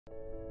Thank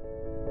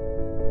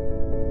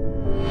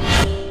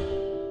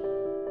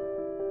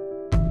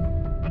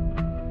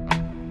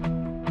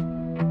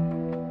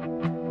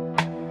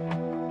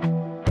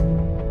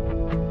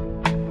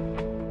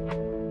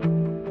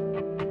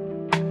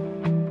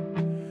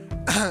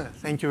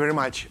you very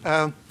much.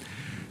 I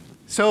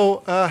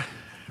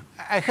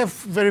have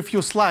very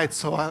few slides,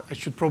 so I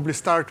should probably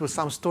start with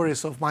some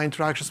stories of my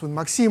interactions with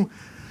Maxim.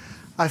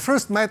 I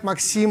first met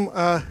Maxim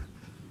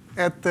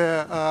at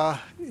the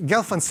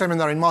Gelfand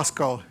seminar in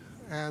Moscow.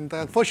 And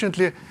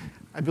unfortunately,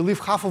 I believe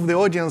half of the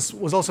audience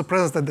was also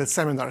present at that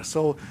seminar.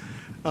 So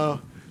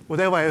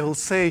whatever I will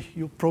say,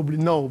 you probably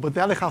know. But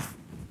the other half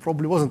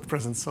probably wasn't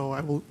present, so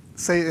I will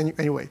say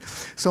anyway.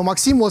 So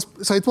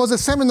it was a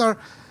seminar,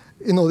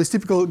 this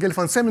typical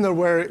Gelfand seminar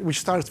which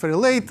starts very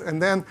late,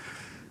 and then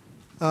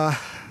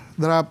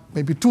there are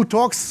maybe 2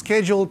 talks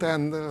scheduled,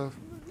 and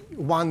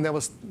one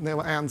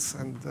never ends,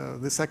 and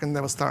the second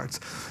never starts.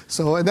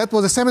 So that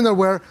was a seminar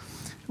where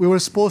we were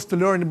supposed to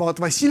learn about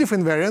Vasiliev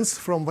invariance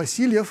from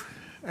Vasiliev,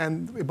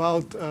 and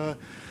about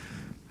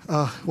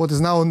what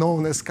is now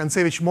known as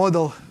Kontsevich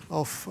model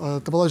of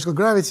topological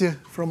gravity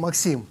from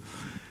Maxim.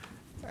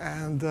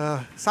 And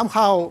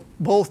somehow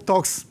both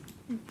talks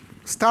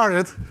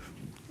started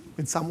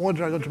in some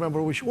order, I don't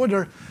remember which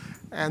order,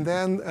 and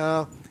then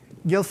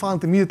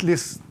Gelfand immediately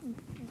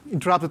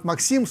interrupted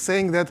Maxim,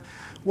 saying that,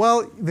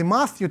 well, the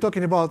math you're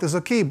talking about is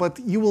OK, but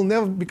you will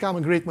never become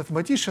a great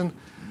mathematician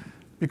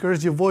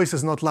because your voice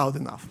is not loud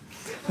enough.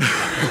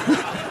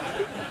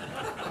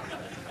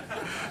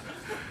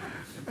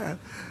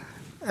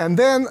 And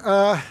then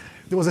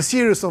there was a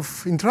series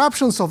of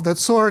interruptions of that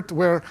sort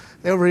where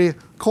every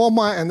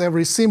comma and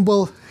every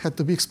symbol had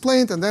to be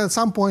explained. And then at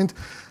some point,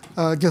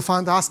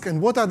 Gelfand asked,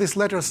 and what are these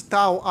letters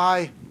tau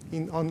I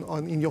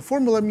in your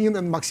formula mean?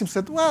 And Maxim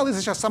said, well, this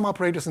is just some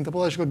operators in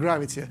topological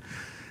gravity.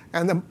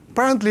 And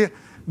apparently,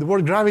 the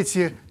word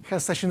gravity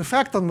has such an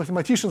effect on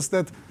mathematicians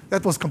that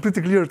was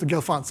completely clear to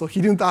Gelfand. So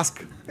he didn't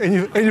ask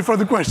any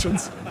further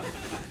questions.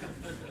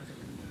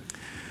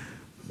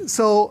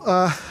 So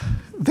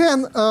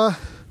then,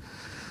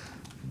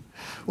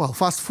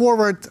 fast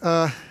forward,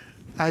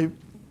 I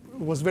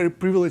was very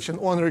privileged and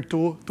honored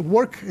to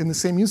work in the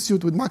same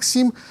institute with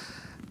Maxim.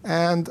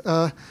 And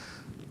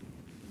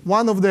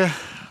one of the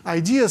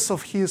ideas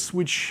of his,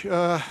 which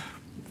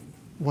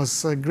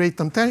was a great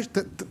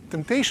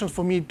temptation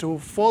for me to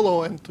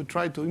follow and to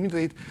try to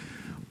imitate,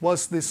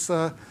 was this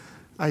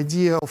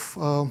idea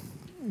of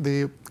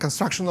the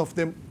construction of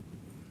the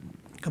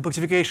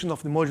complexification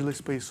of the modular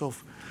space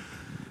of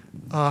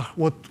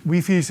what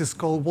we physicists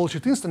call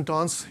Walshit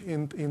instantons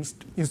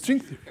in string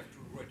theory.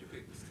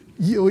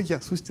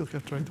 Yes, we still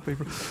have to write the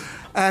paper.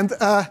 And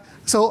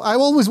so I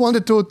always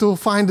wanted to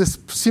find a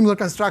similar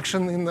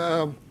construction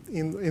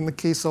in the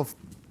case of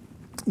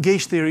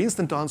gauge theory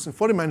instantons in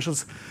 4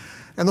 dimensions.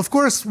 And of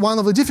course, one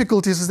of the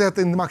difficulties is that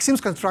in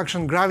Maxim's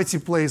construction, gravity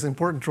plays an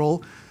important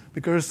role,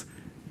 because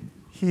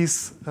he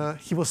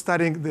was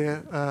studying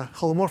the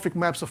holomorphic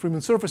maps of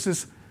Riemann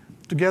surfaces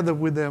together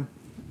with the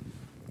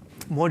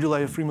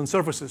moduli of Riemann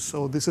surfaces.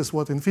 So this is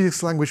what in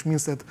physics language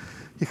means that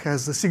he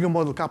has the sigma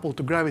model coupled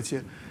to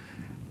gravity.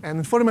 And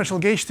in 4-dimensional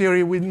gauge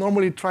theory, we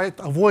normally try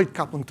to avoid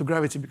coupling to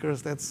gravity,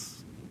 because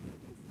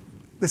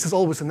this is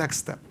always the next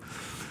step.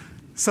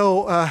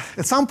 So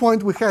at some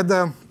point, we had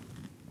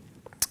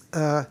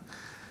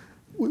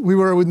we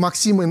were with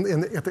Maxim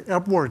at the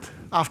airport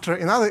after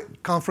another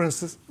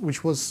conference,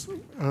 which was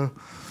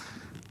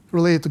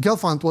related to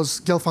Gelfand. Was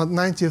Gelfand's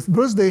 90th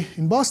birthday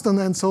in Boston,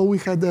 and so we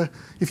had a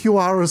few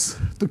hours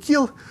to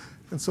kill.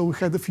 And so we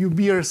had a few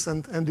beers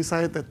and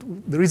decided that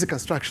there is a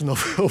construction of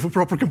a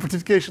proper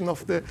compactification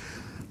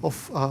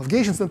of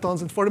gauge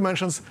instantons in 4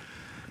 dimensions.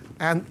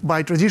 And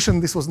by tradition,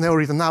 this was never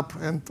written up,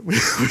 and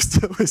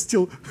we're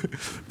still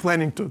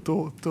planning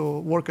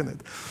to work on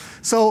it.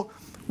 So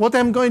what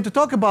I'm going to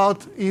talk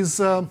about is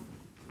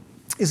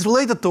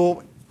related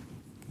to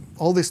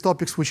all these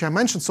topics which I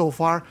mentioned so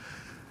far,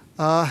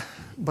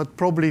 but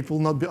probably it will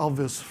not be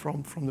obvious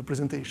from the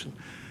presentation.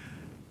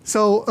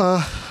 So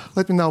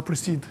let me now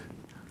proceed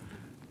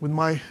with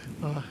my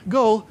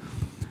goal.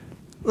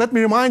 Let me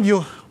remind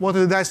you what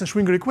are the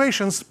Dyson-Schwinger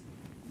equations.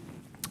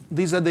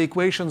 These are the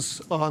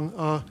equations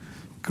on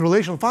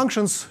correlation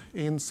functions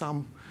in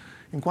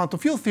quantum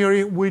field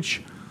theory,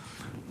 which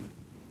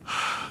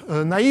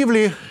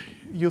naively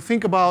you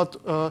think about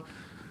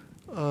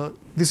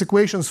these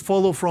equations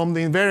follow from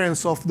the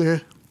invariance of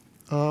the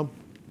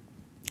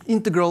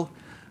integral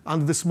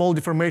under the small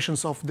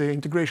deformations of the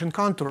integration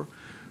contour.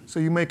 So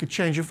you make a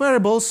change of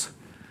variables,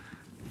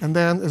 and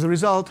then as a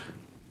result,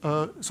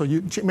 so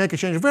you make a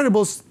change of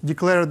variables,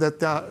 declare that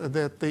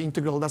the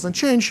integral doesn't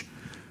change,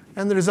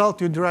 and the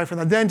result you derive an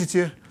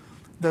identity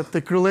that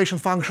the correlation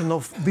function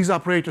of these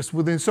operators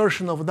with the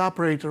insertion of the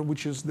operator,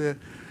 which is the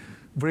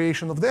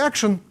variation of the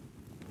action,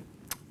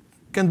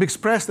 can be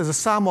expressed as a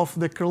sum of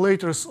the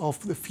correlators of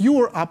the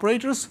fewer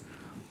operators.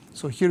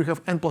 So here you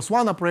have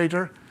n+1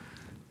 operator,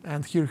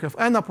 and here you have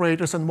n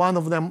operators, and one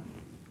of them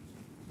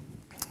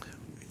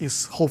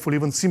is hopefully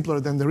even simpler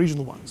than the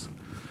original ones.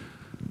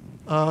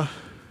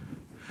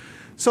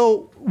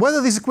 So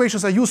whether these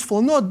equations are useful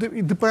or not,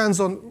 it depends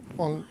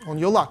on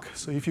your luck.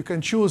 So if you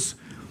can choose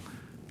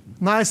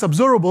nice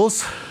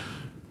observables,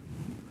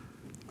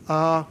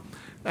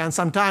 and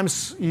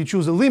sometimes you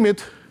choose a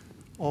limit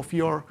of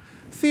your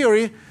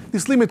theory,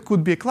 this limit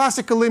could be a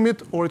classical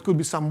limit, or it could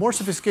be some more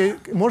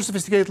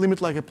sophisticated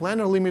limit, like a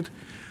planar limit.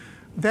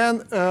 Then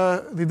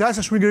the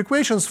Dyson-Schwinger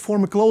equations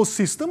form a closed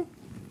system.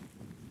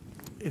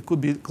 It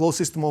could be a closed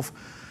system of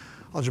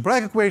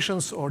algebraic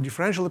equations or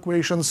differential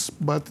equations,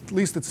 but at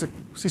least it's a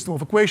system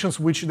of equations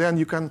which then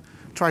you can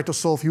try to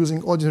solve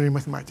using ordinary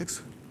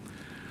mathematics.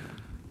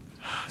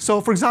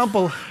 So for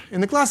example,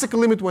 in the classical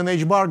limit, when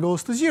h bar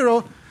goes to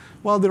 0,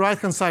 well, the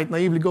right-hand side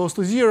naively goes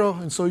to 0,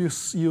 and so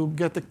you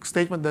get a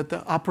statement that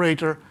the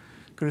operator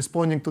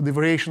corresponding to the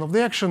variation of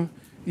the action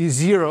is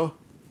 0,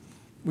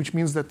 which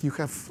means that you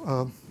have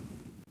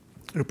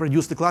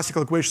reproduced the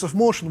classical equations of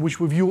motion,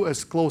 which we view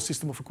as closed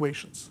system of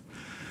equations.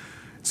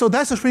 So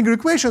Dyson-Schwinger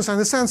equations are in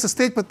a sense a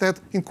statement that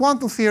in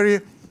quantum theory,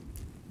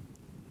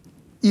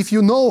 if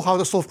you know how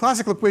to solve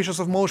classical equations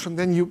of motion,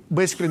 then you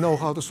basically know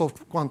how to solve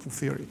quantum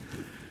theory.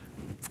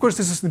 Of course,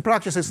 this is in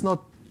practice,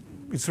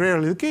 it's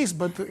rarely the case,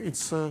 but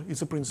it's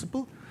a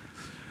principle.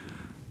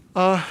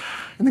 An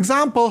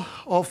example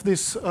of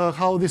this,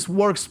 how this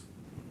works,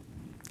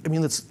 I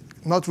mean, it's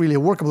not really a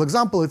workable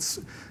example, it's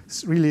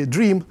really a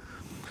dream,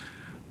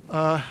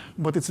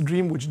 but it's a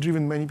dream which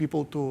driven many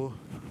people to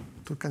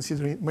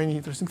consider many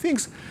interesting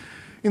things.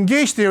 In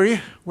gauge theory,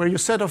 where your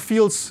set of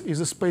fields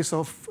is a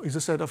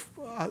set of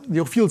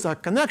your fields are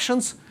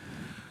connections,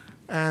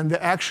 and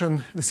the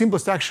action, the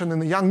simplest action in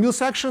the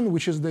Young-Mills action,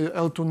 which is the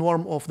L2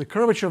 norm of the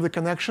curvature of the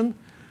connection.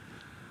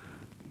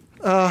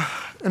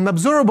 An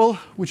observable,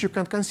 which you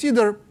can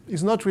consider,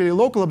 is not really a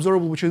local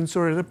observable, which is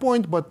inserted at a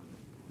point, but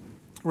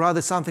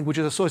rather something which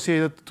is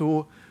associated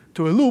to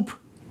a loop.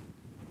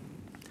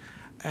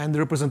 And the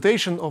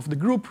representation of the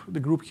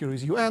group here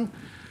is UN.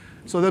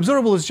 So the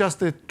observable is just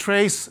a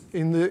trace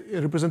in the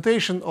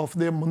representation of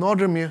the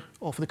monodromy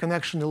of the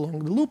connection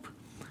along the loop.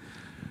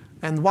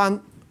 And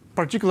one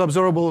particular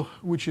observable,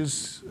 which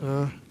is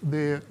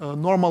the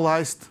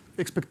normalized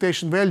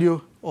expectation value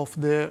of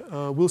the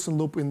Wilson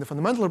loop in the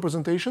fundamental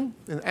representation,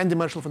 in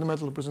n-dimensional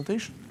fundamental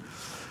representation.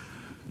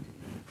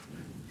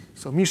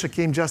 So Misha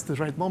came just at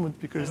the right moment,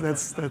 because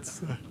that's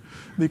the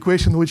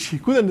equation which he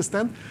could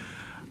understand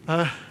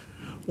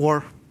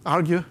or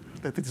argue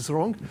that it is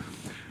wrong.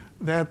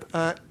 That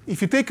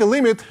if you take a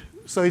limit,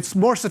 so it's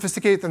more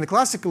sophisticated than the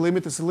classical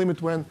limit. It's a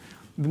limit when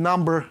the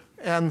number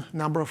n,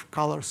 number of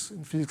colors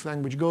in physics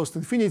language, goes to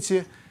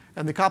infinity,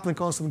 and the coupling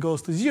constant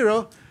goes to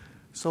 0,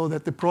 so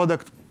that the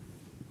product,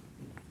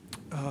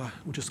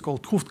 which is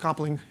called 't Hooft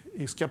coupling,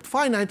 is kept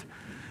finite.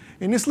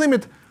 In this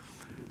limit,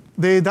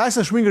 the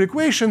Dyson-Schwinger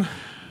equation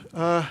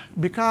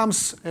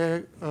becomes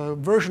a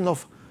version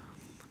of,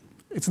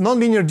 it's a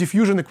nonlinear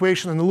diffusion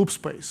equation in a loop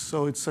space.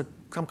 So it's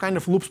some kind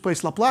of loop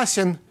space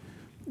Laplacian,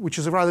 which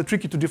is rather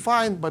tricky to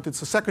define, but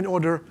it's a second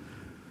order.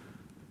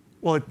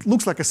 Well, it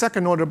looks like a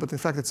second order, but in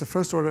fact it's a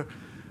first order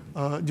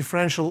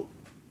differential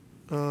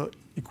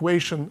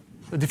equation,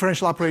 a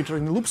differential operator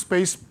in the loop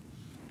space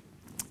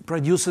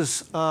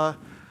produces a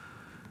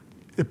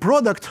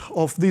product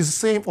of these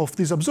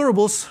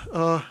observables,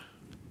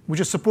 which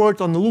is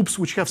supported on the loops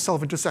which have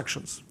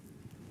self-intersections.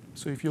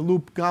 So if your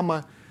loop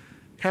gamma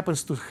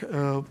happens to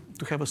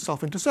have a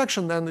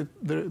self-intersection, then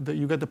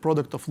you get the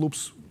product of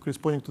loops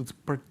corresponding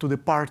to the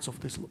parts of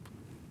this loop.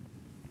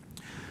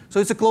 So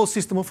it's a closed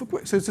system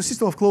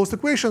of closed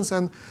equations,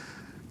 and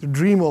the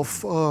dream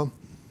of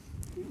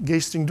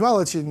gauge string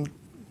duality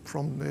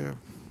for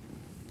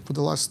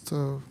the last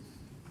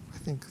I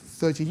think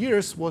 30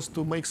 years was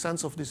to make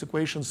sense of these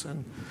equations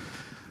and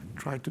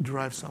try to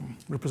derive some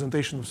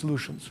representation of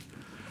solutions.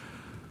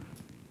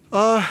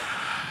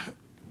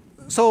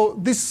 So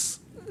this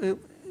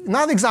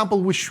another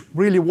example which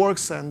really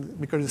works, and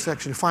because it's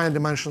actually a finite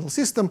dimensional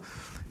system,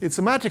 it's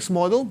a matrix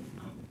model.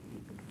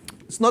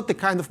 It's not the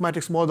kind of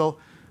matrix model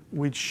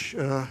which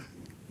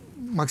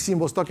Maxime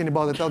was talking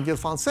about at Elgate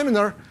Found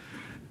seminar.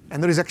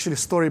 And there is actually a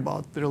story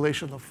about the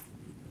relation of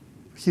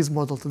his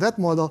model to that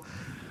model,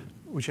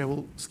 which I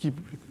will skip.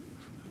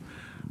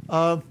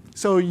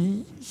 So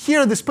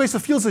here the space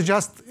of fields is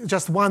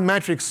just one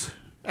matrix,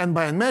 n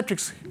by n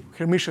matrix,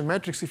 Hermitian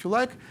matrix if you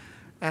like.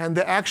 And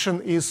the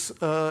action is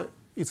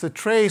it's a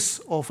trace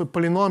of a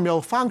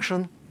polynomial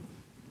function,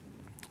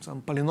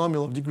 some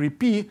polynomial of degree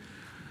p,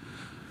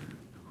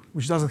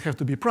 which doesn't have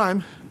to be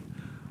prime.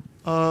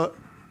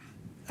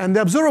 And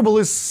the observable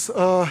is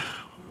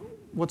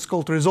what's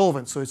called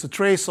resolvent. So it's a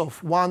trace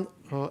of 1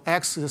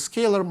 x is a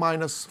scalar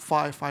minus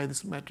phi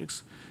this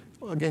matrix,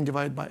 again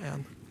divided by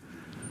n.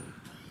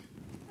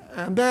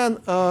 And then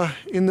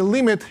in the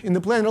limit, in the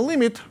planar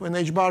limit, when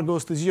h bar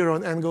goes to 0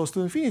 and n goes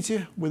to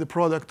infinity, with the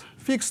product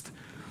fixed,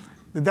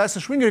 the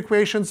Dyson-Schwinger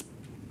equations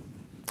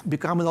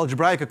become an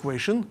algebraic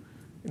equation.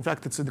 In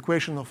fact, it's an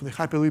equation of the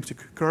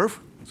hyperelliptic curve.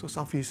 So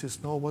some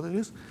physicists know what it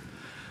is.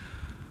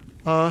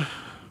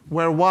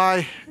 Where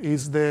y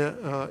is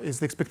the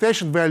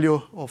expectation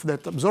value of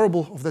that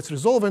observable, of that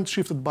resolvent,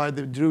 shifted by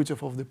the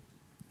derivative of the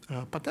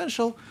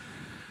potential.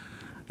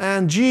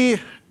 And G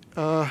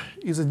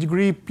is a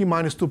degree p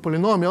minus 2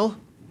 polynomial,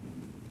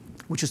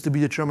 which is to be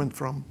determined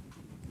from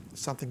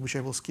something which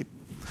I will skip.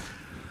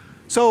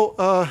 So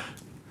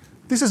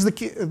this is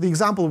the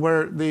example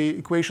where the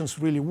equations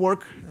really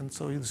work. And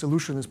so the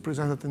solution is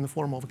presented in the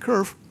form of a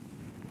curve.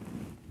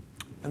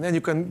 And then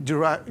you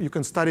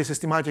can study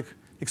systematic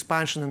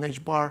expansion in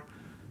H bar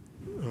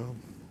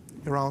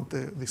around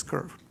this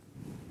curve.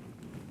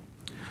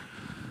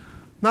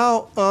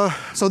 Now,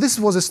 so this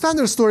was a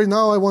standard story.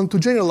 Now I want to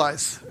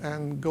generalize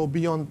and go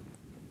beyond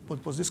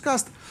what was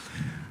discussed.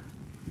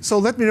 So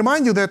let me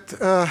remind you that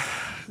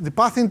the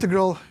path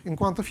integral in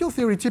quantum field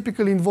theory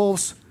typically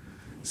involves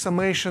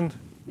summation.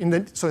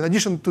 So in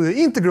addition to the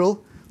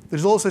integral,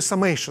 there's also a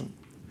summation.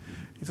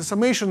 It's a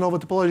summation over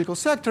topological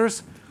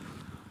sectors.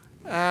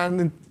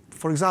 And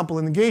for example,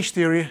 in the gauge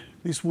theory,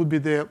 this would be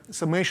the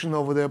summation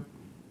over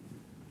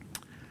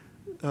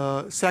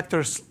the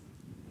sectors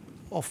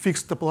of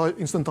fixed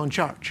instanton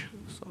charge.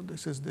 So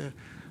this is the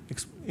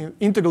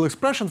integral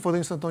expression for the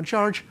instanton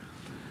charge.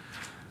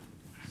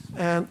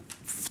 And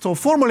so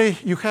formally,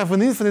 you have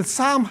an infinite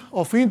sum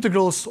of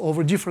integrals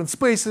over different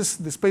spaces,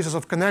 the spaces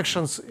of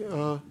connections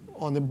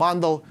on a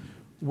bundle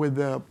with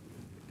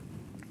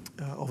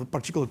of a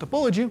particular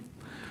topology.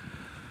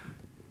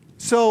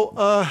 So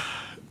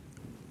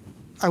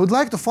I would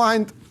like to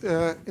find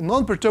a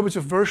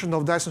non-perturbative version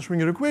of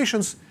Dyson-Schwinger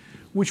equations,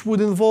 which would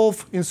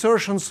involve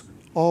insertions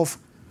of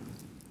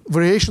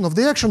variation of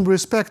the action with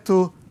respect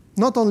to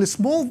not only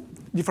small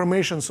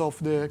deformations of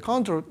the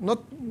contour,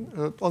 not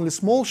only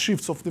small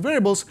shifts of the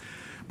variables,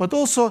 but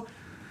also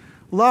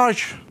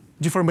large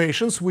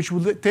deformations, which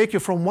would take you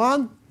from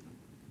one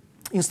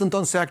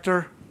instanton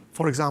sector,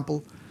 for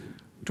example,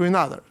 to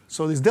another.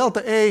 So this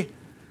delta A,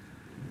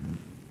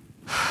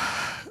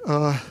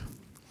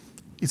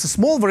 it's a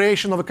small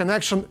variation of a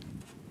connection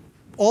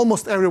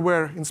almost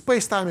everywhere in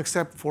space-time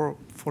except for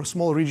a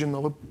small region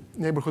of a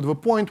neighborhood of a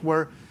point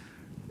where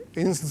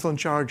an instanton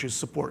charge is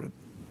supported.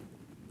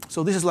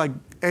 So this is like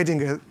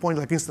adding a point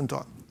like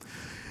instanton.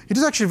 It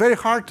is actually very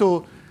hard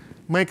to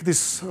make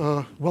this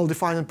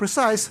well-defined and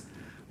precise,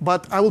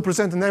 but I will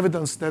present an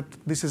evidence that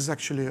this is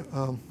actually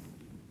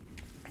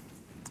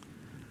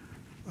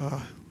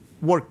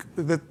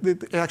that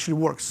it actually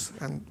works,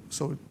 and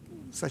so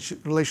such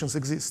relations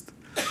exist.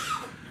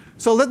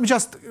 So let me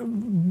just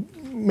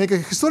make a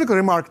historical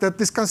remark that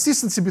this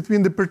consistency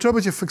between the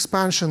perturbative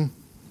expansion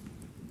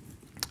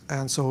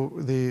and so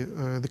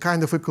the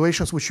kind of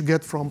equations which you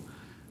get from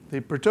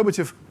the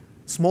perturbative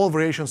small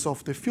variations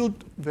of the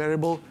field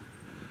variable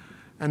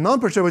and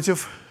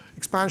non-perturbative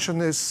expansion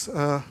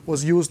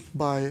was used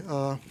by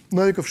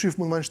Novikov,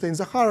 Schiffman, Weinstein,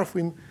 Zakharov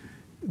in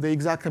the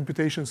exact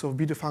computations of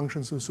beta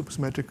functions in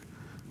supersymmetric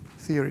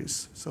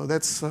theories. So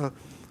that's,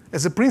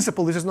 as a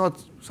principle, this is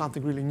not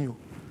something really new.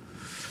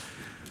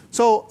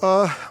 So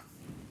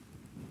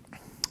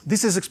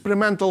this is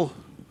experimental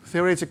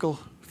theoretical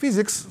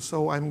physics.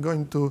 So I'm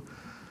going to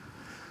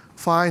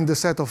find a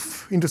set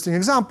of interesting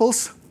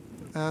examples.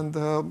 And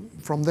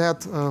from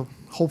that,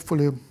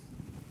 hopefully,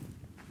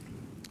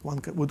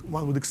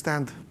 one would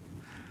extend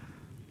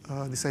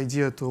this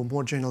idea to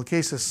more general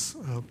cases.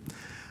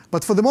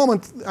 But for the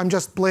moment, I'm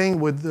just playing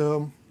with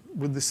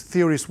these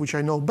theories which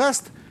I know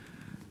best.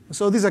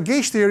 So these are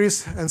gauge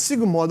theories and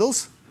sigma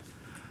models.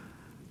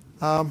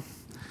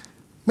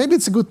 Maybe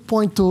it's a good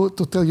point to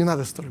tell you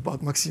another story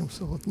about Maxim.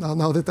 So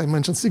now that I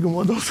mentioned sigma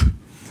models,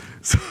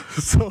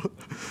 so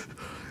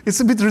it's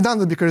a bit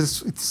redundant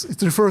because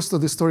it refers to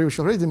the story which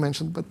I already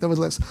mentioned, but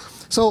nevertheless.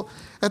 So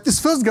at this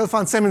first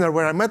Gelfand seminar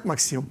where I met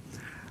Maxim,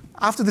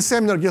 after the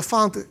seminar,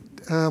 Gelfand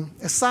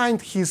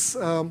assigned his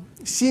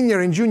senior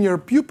and junior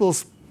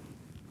pupils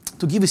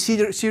to give a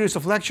series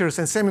of lectures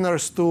and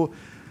seminars to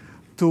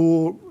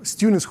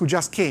students who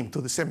just came to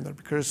the seminar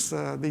because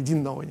they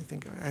didn't know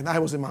anything, and I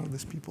was among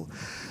these people.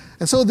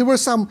 And so there were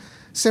some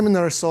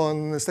seminars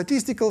on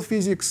statistical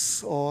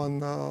physics,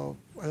 on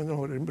I don't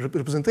know,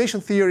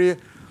 representation theory,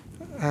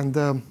 and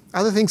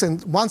other things.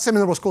 And one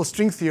seminar was called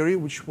string theory,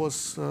 which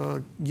was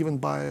given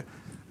by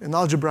an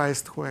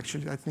algebraist who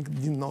actually, I think,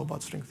 didn't know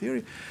about string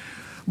theory.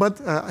 But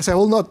so I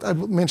will not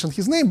mention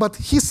his name, but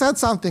he said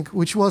something,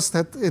 which was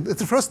that at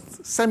the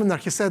first seminar,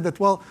 he said that,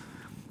 well,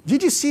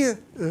 did you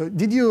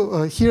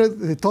hear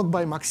the talk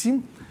by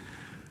Maxim?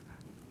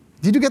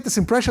 Did you get this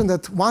impression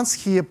that once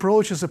he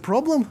approaches a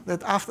problem,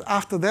 that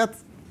after that,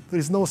 there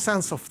is no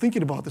sense of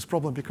thinking about this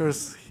problem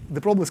because the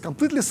problem is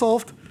completely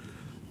solved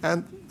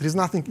and there is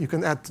nothing you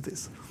can add to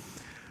this?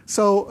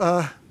 So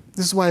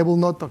this is why I will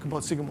not talk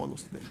about sigma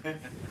models today.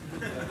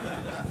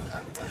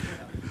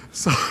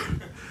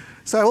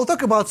 So I will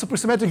talk about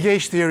supersymmetric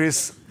gauge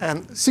theories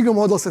and sigma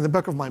models in the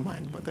back of my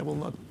mind, but I will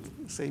not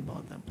say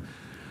about them.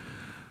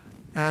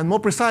 And more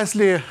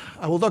precisely,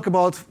 I will talk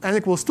about n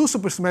equals 2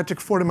 supersymmetric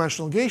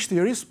four-dimensional gauge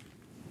theories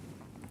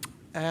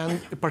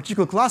and a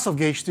particular class of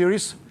gauge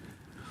theories.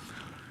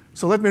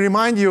 So let me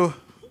remind you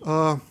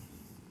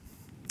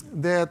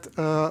that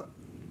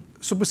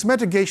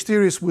supersymmetric gauge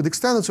theories with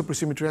extended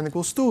supersymmetry n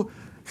equals 2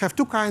 have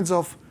two kinds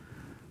of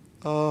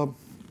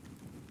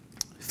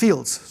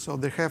fields. So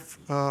they have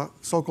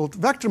so-called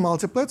vector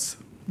multiplets,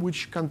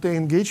 which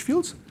contain gauge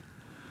fields,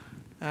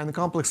 and a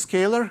complex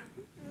scalar,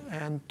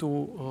 and two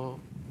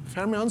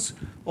fermions,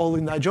 all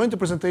in the adjoint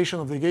representation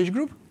of the gauge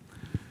group.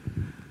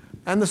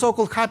 And the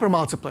so-called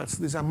hypermultiplets.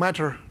 These are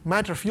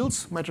matter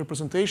fields, matter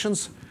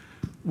representations,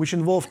 which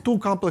involve two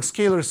complex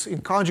scalars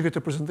in conjugate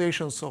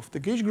representations of the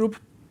gauge group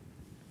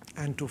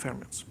and two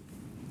fermions.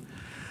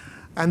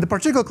 And the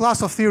particular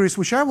class of theories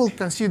which I will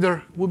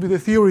consider will be the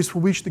theories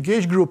for which the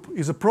gauge group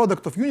is a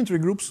product of unitary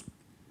groups,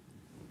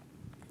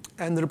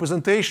 and the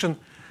representation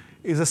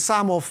is a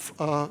sum of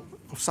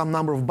some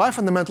number of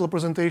bifundamental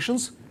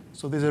representations.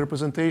 So these are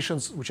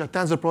representations which are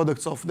tensor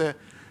products of the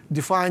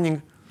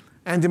defining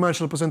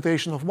n-dimensional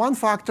representation of one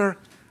factor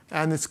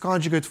and its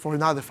conjugate for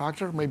another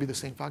factor, maybe the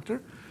same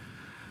factor,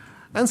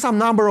 and some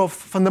number of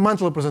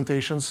fundamental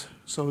representations.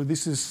 So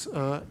this is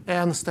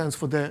n stands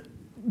for the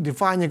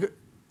defining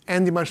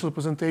n-dimensional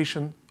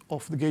representation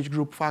of the gauge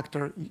group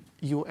factor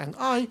u and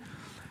I,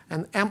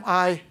 and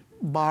mi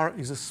bar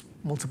is a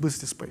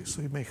multiplicity space.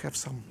 So you may have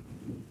some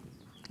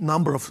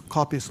number of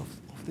copies of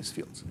these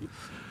fields.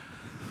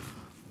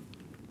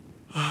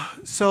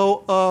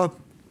 So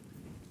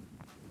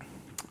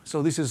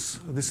this is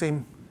the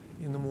same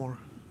in a more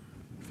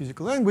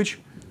physical language.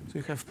 So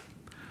you have,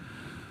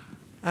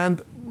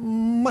 and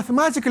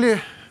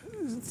mathematically,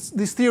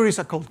 these theories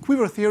are called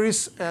quiver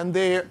theories, and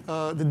they,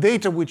 the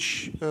data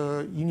which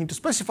you need to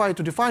specify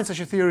to define such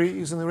a theory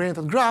is an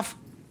oriented graph.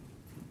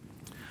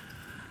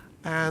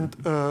 And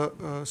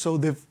so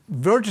the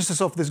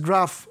vertices of this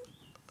graph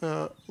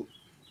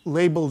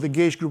label the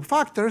gauge group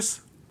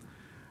factors,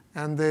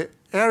 and the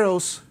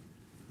arrows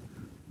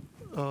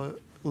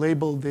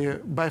label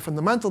the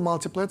bifundamental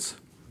multiplets.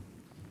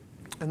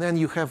 And then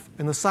you have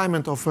an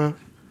assignment of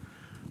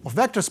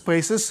vector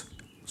spaces,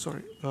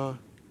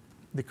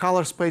 the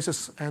color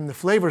spaces and the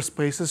flavor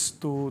spaces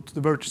to the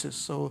vertices.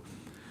 So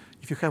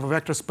if you have a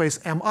vector space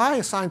mi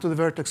assigned to the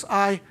vertex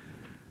I,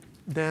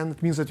 then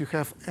it means that you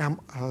have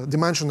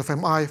dimension of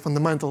mi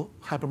fundamental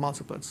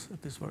hypermultiplets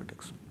at this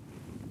vertex.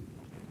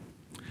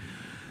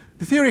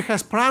 The theory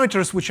has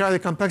parameters which are the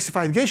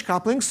complexified gauge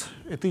couplings.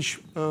 At each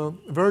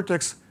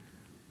vertex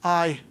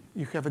I,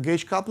 you have a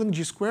gauge coupling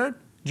gi squared,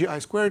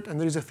 and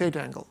there is a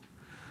theta angle,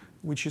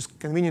 which is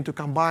convenient to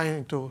combine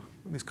into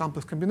this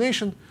complex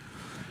combination,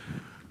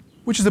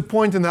 which is a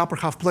point in the upper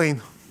half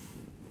plane.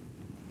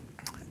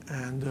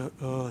 And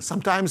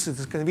sometimes it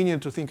is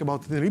convenient to think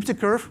about the elliptic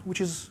curve, which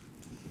is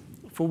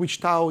for which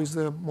tau is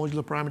the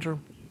modular parameter.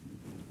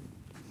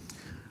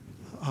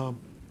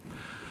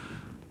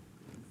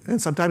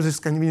 And sometimes it's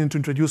convenient to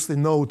introduce the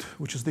node,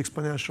 which is the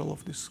exponential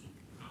of this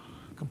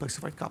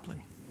complexified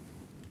coupling.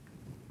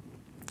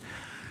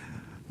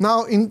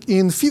 Now, in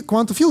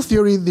quantum field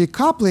theory, the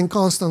coupling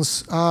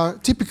constants are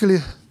typically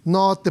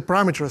not the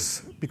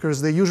parameters,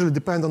 because they usually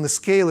depend on the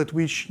scale at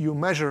which you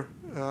measure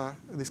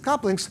these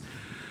couplings.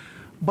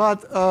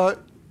 But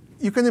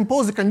you can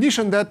impose the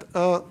condition that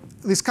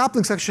these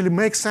couplings actually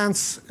make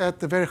sense at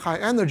the very high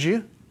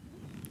energy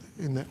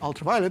in the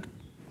ultraviolet.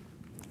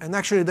 And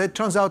actually, that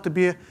turns out to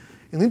be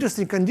an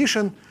interesting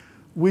condition,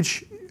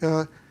 which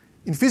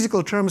in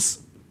physical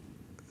terms,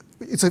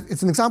 it's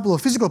an example of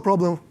a physical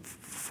problem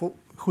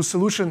whose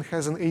solution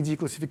has an ADE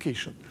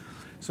classification.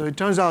 So it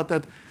turns out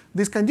that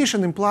this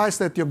condition implies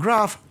that your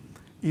graph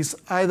is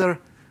either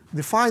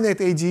the finite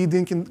ADE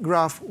Dynkin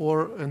graph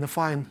or an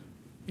affine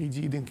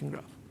ADE Dynkin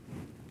graph.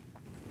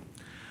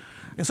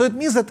 And so it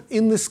means that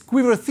in this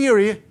quiver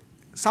theory,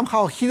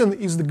 somehow hidden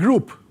is the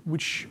group,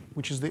 which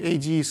is the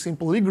ADE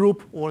simple Lie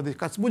group or the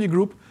Kac-Moody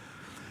group,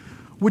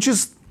 which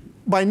is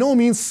by no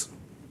means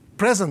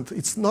present.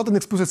 It's not an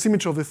explicit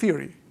symmetry of the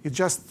theory. It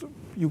just,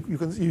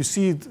 you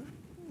see it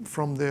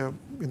from the,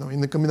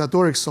 in the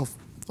combinatorics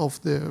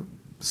of the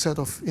set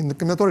of, in the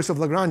combinatorics of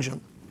Lagrangian.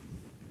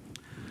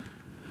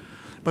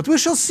 But we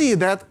shall see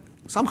that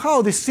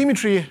somehow this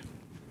symmetry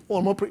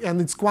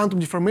and its quantum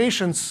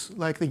deformations,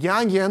 like the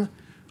Yangian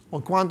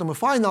or quantum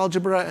affine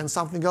algebra and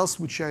something else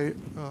which I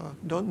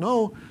don't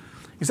know,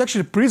 is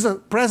actually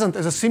present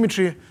as a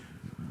symmetry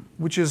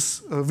which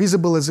is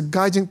visible as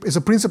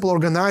a principle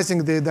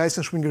organizing the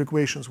Dyson-Schwinger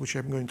equations, which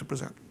I'm going to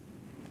present.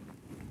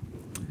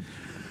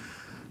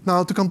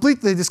 Now, to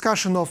complete the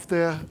discussion of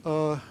the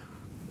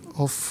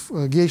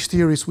gauge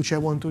theories which I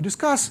want to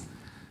discuss,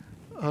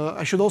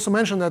 I should also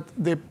mention that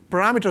the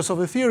parameters of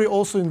the theory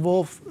also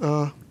involve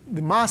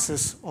the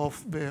masses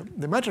of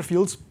the matter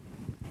fields.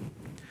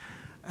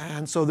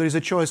 And so there is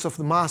a choice of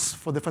the mass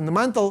for the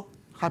fundamental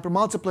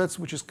hypermultiplets,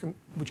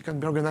 which can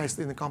be organized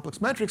in a complex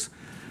matrix.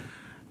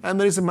 And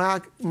there is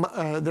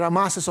there are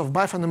masses of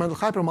bifundamental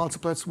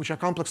hypermultiplets, which are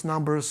complex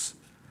numbers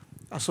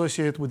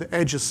associated with the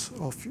edges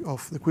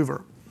of the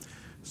quiver.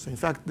 So in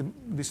fact,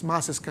 these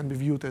masses can be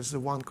viewed as the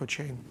one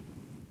cochain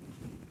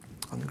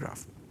on the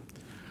graph.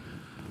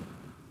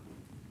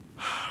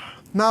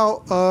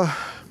 Now,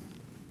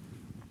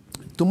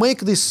 to make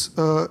this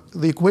the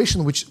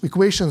equation,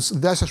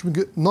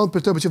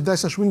 non-perturbative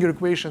Dyson-Schwinger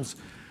equations,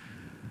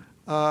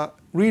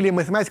 really a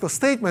mathematical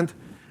statement,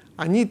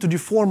 I need to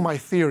deform my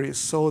theories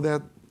so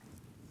that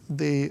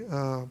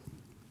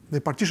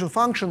the partition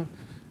function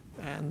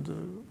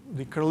and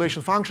the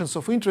correlation functions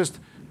of interest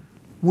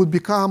would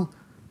become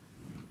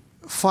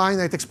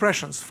finite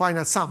expressions,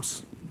 finite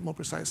sums, more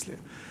precisely.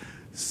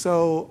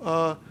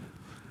 So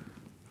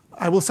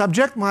I will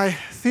subject my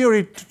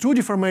theory to two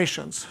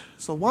deformations.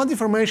 So one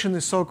deformation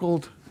is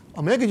so-called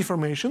omega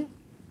deformation.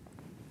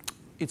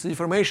 It's a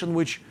deformation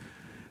which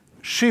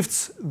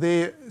shifts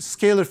the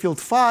scalar field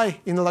phi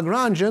in a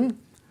Lagrangian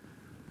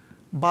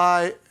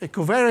by a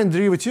covariant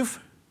derivative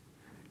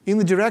in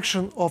the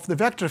direction of the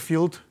vector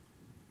field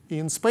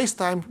in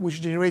space-time,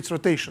 which generates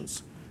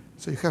rotations.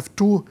 So you have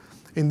two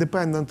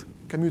independent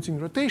commuting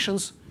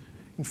rotations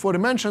in 4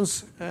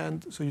 dimensions,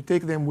 and so you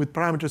take them with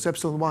parameters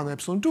epsilon 1 and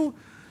epsilon 2.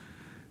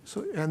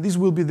 So, and these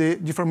will be the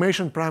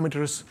deformation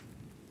parameters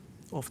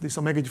of this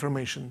omega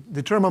deformation.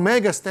 The term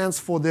omega stands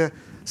for the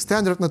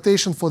standard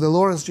notation for the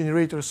Lorentz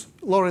generators,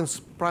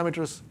 Lorentz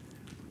parameters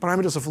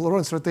of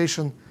Lorentz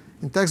rotation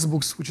in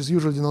textbooks, which is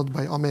usually denoted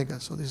by omega.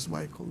 So this is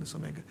why I call this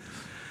omega.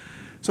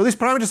 So these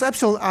parameters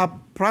epsilon are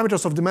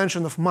parameters of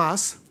dimension of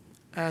mass,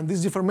 and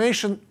this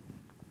deformation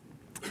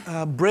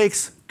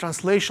breaks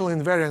translational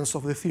invariance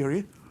of the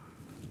theory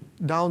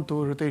down to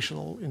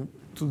rotational,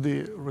 to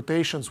the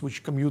rotations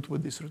which commute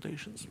with these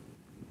rotations.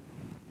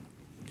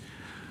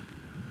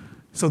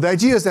 So the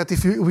idea is that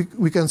if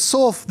we can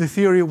solve the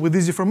theory with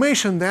this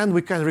deformation, then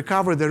we can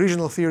recover the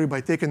original theory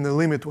by taking the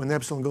limit when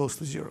epsilon goes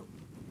to 0.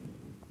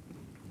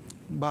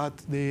 But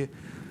the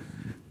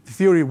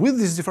theory with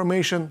this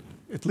deformation,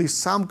 at least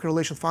some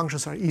correlation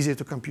functions are easier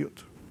to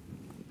compute.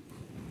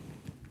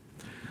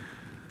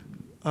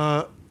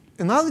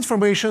 Another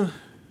deformation,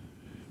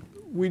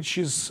 which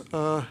is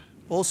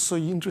also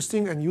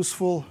interesting and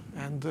useful,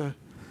 and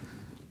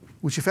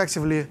which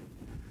effectively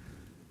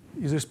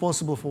is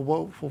responsible for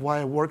why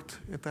I worked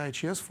at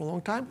IHES for a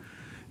long time,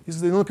 is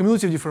the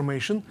non-commutative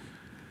deformation,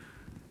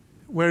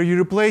 where you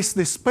replace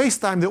the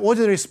space-time, the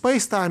ordinary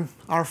space-time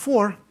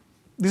R4,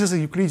 this is a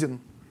Euclidean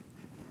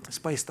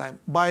space-time,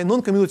 by a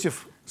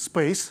non-commutative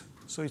space.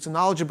 So it's an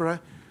algebra,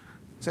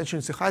 essentially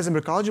it's a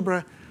Heisenberg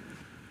algebra.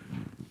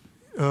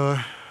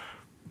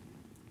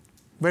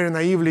 Very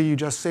naively, you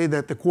just say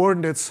that the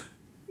coordinates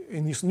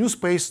in this new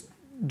space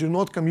do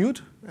not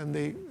commute, and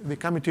the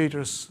commutator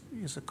is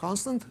a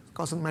constant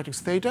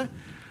matrix theta.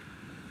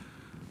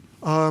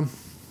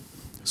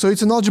 So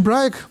it's an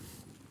algebraic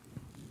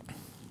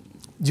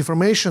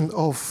deformation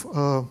of,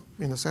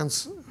 in a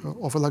sense,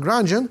 of a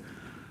Lagrangian.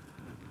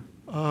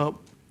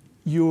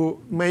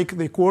 You make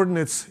the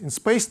coordinates in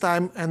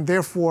space-time, and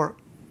therefore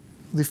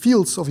the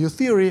fields of your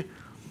theory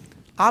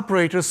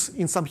operators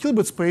in some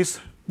Hilbert space,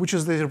 which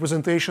is the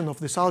representation of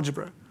this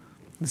algebra.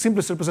 The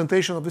simplest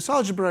representation of this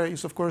algebra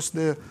is, of course,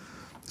 the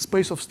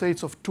space of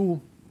states of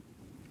two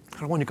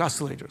harmonic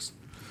oscillators.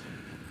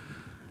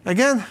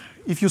 Again,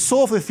 if you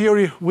solve the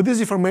theory with this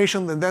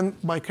deformation, and then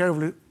by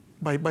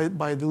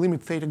the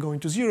limit theta going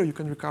to 0, you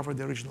can recover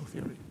the original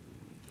theory.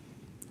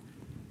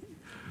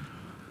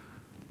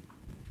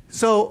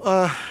 So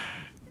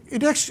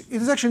it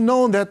is actually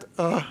known that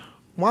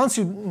once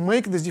you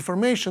make these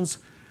deformations,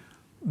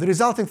 the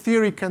resulting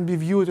theory can be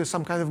viewed as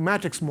some kind of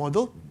matrix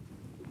model,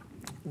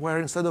 where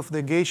instead of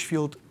the gauge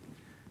field,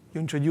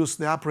 you introduce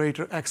the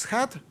operator x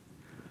hat,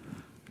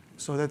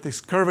 so that this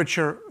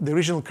curvature, the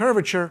original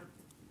curvature,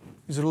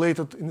 is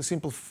related in a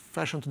simple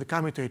fashion to the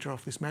commutator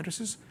of these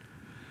matrices.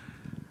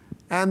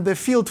 And the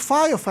field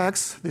phi of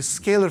x, this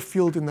scalar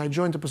field in the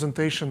adjoint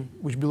representation,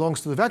 which belongs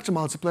to the vector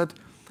multiplet,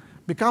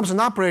 becomes an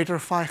operator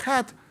phi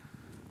hat,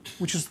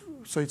 which is,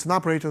 so it's an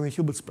operator in the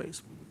Hilbert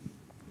space,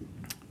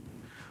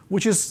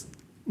 which is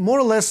more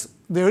or less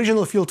the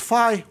original field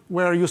phi,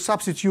 where you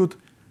substitute,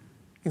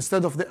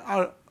 instead of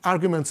the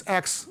arguments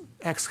x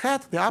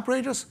hat, the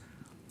operators,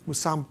 with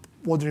some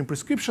ordering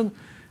prescription,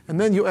 and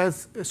then you add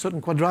a certain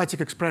quadratic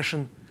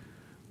expression,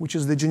 which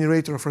is the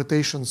generator of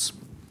rotations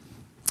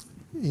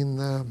in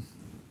the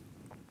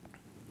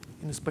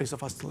space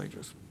of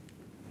oscillators.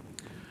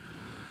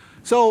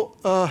 So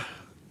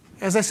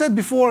as I said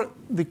before,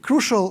 the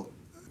crucial,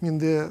 I mean,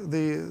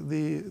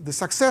 the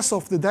success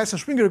of the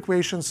Dyson-Schwinger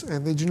equations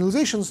and the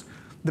generalizations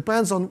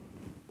depends on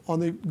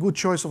a good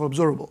choice of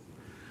observable.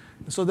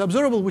 So the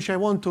observable which I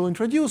want to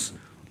introduce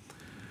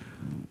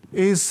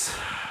is,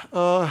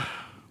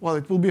 well,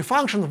 it will be a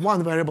function of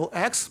one variable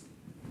x.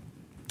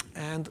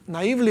 And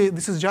naively,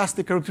 this is just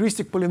the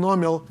characteristic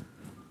polynomial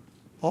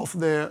of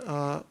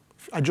the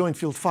adjoint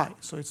field phi.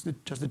 So it's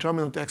just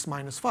determinant x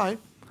minus phi.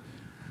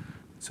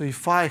 So if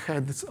phi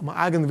had its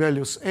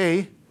eigenvalues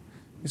a,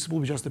 this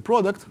will be just a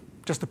product,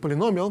 just a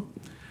polynomial.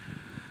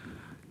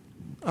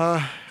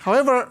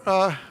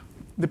 However,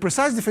 the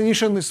precise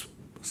definition is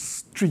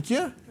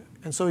trickier.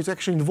 And so it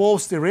actually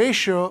involves the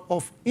ratio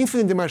of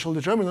infinite dimensional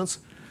determinants.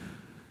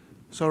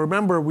 So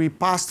remember, we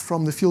passed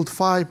from the field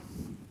phi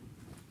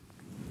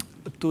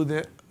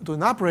to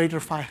an operator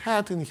phi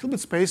hat in the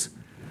Hilbert space.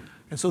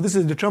 And so this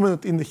is a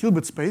determinant in the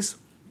Hilbert space.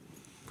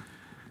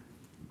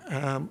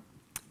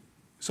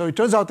 So it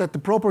turns out that the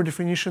proper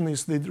definition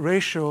is the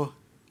ratio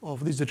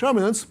of these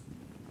determinants.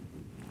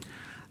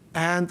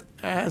 And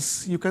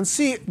as you can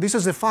see, this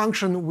is a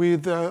function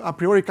with a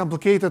priori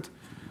complicated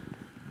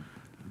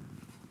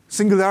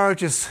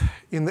singularities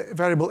in the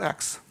variable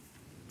x.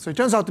 So it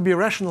turns out to be a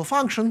rational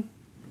function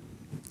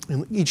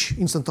in each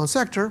instanton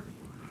sector.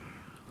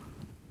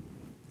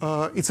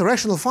 It's a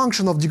rational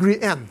function of degree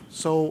n.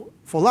 So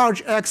for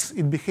large x,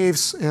 it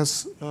behaves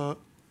as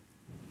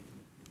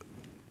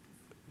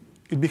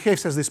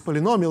this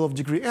polynomial of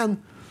degree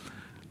n,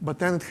 but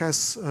then it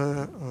has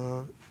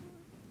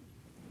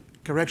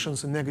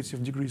corrections in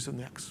negative degrees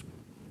in x.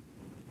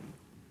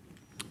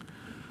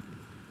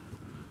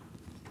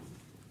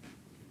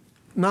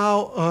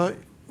 Now,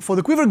 for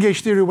the quiver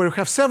gauge theory, where you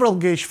have several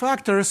gauge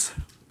factors,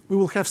 we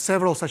will have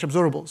several such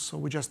observables. So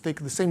we just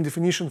take the same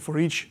definition for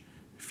each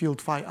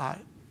field phi I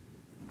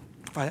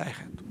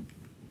hat.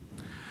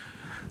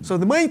 So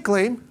the main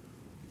claim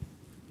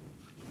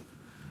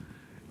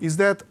is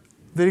that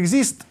there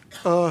exist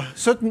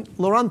certain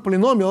Laurent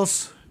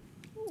polynomials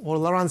or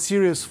Laurent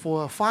series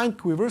for fine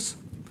quivers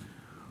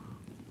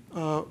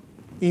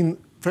in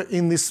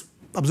this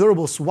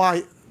observables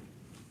y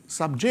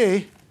sub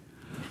j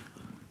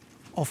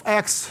of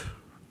x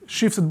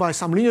shifted by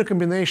some linear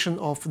combination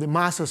of the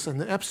masses and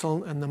the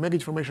epsilon and the mega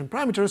deformation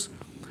parameters,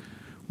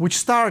 which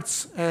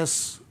starts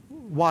as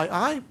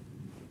yi,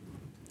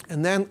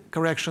 and then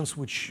corrections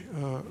which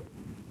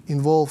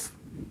involve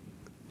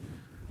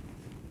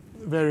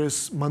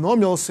various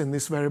monomials in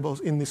these variables,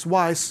 in these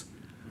y's,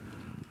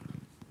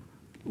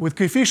 with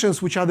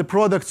coefficients which are the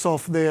products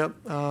of the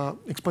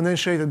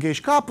exponentiated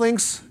gauge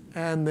couplings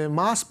and the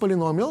mass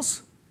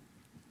polynomials,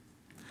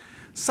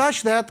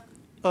 such that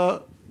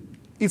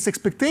its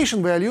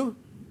expectation value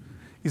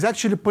is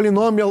actually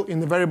polynomial in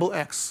the variable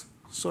x.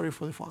 Sorry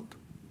for the font.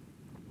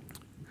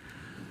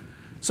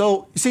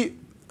 So you see,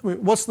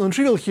 what's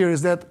non-trivial here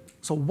is that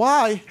so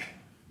y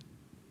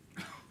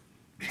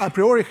a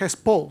priori has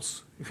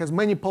poles. It has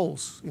many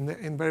poles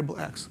in variable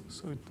x.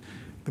 So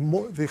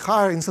the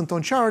higher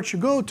instanton charge you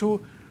go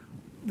to,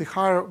 the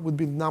higher would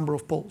be the number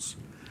of poles.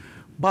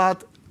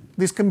 But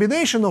this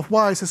combination of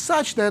y's is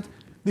such that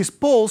these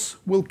poles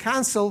will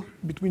cancel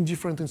between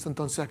different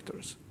instanton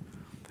sectors.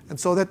 And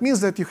so that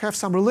means that you have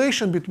some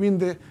relation between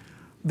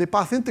the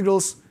path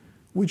integrals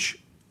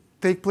which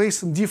take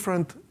place in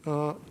different,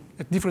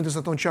 at different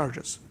instanton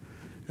charges.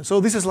 And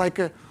so this is like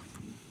a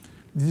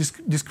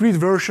discrete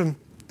version,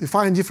 the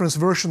fine difference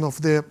version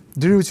of the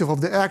derivative of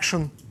the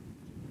action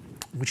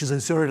which is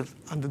inserted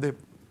under the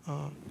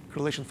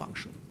correlation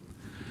function.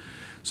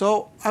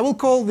 So I will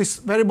call these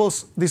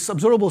variables, these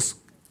observables,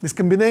 these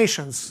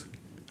combinations,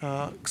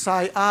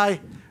 psi I,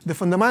 the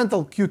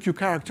fundamental QQ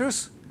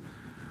characters.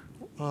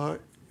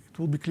 It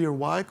will be clear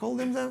why I call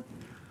them that.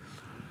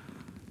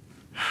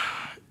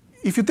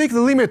 If you take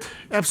the limit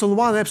epsilon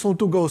 1, epsilon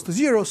 2 goes to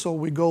 0, so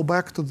we go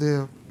back to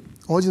the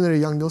ordinary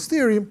Young-Mills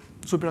theory,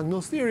 super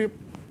Young-Mills theory,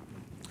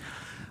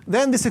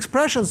 then these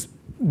expressions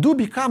do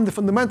become the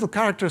fundamental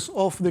characters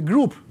of the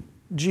group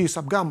G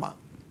sub gamma,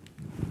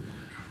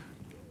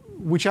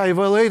 which I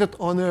evaluated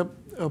on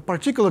a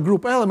particular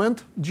group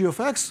element, G of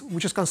x,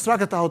 which is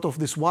constructed out of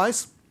these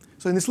y's.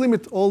 So in this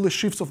limit, all the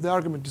shifts of the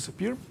argument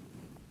disappear.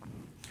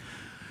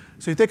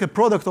 So you take a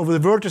product of the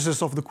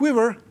vertices of the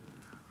quiver,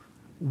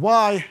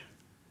 y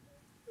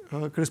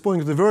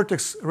corresponding to the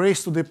vertex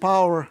raised to the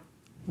power,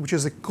 which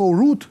is a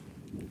co-root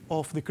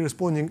of the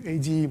corresponding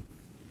AD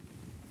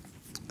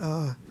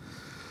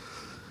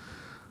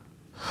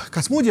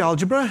Kac-Moody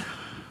algebra,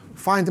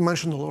 fine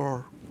dimensional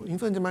or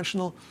infinite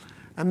dimensional,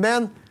 and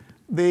then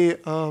the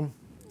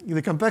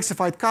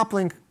complexified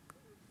coupling,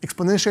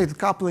 exponentiated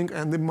coupling,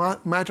 and the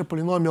matter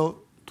polynomial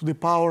to the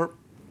power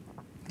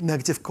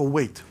negative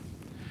co-weight.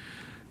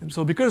 And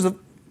so because of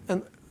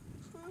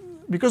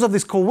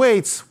these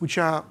co-weights, which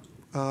are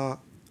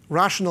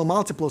rational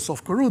multiples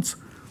of co-roots,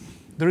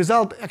 the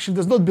result actually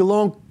does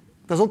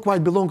not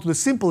quite belong to the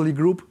simple Lie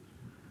group,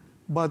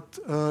 but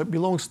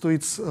belongs to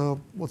its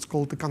what's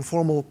called the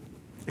conformal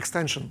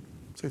extension.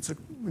 So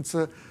it's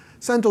a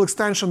central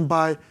extension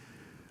by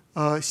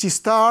C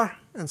star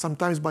and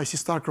sometimes by C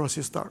star cross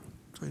C star.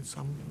 So it's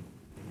some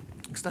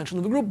extension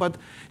of the group, but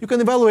you can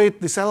evaluate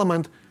this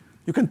element.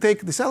 You can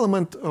take this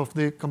element of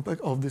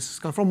this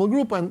conformal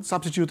group and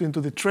substitute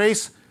into the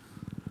trace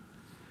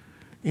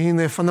in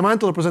a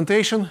fundamental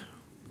representation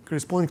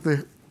corresponding to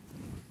the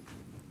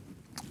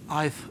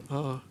ith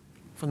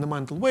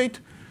fundamental weight.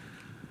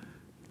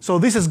 So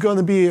this is going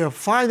to be a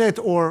finite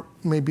or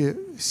maybe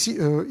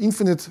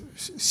infinite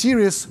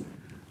series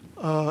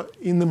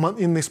in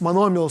these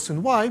monomials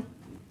in y.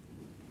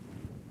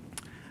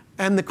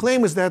 And the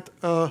claim is that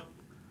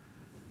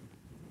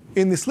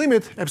in this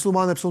limit, epsilon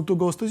 1, epsilon 2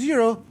 goes to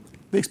 0,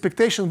 the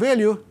expectation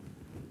value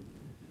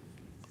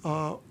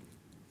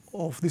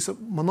of this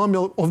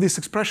monomial, of this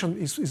expression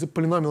is a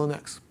polynomial in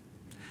x.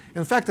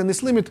 In fact, in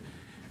this limit,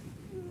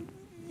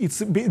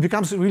 it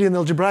becomes really an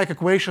algebraic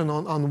equation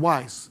on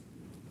y's.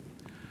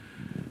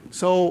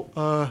 So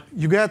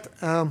you get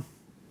a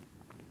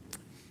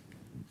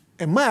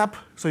map.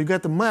 So you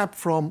get a map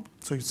from.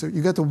 So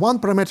you get a one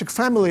parametric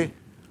family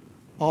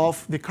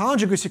of the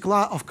conjugacy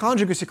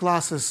conjugacy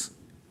classes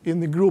in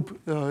the group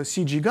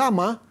CG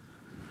gamma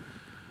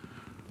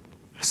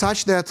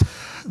such that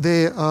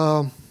the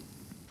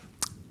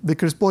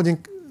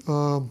corresponding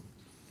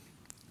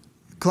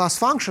class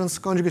functions,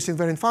 conjugacy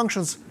invariant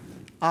functions,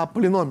 are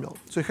polynomial.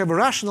 So you have a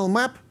rational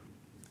map,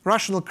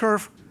 rational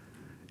curve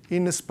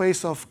in a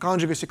space of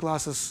conjugacy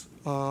classes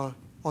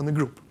on the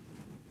group.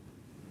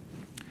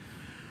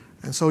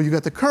 And so you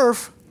get a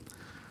curve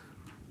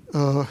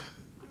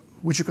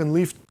which you can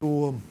lift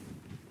to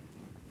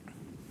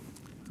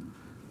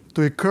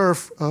a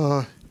curve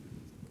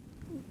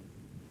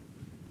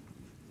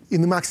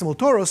in the maximal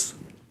torus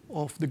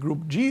of the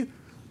group G,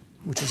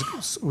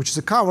 which is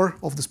a cover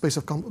of the space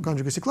of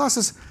conjugacy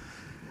classes,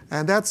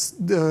 and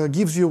that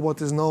gives you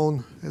what is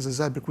known as a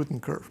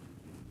Seiberg-Witten curve.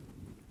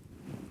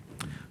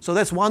 So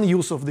that's one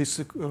use of this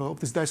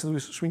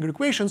Dyson-Schwinger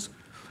equations.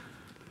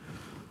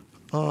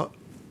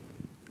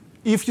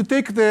 If you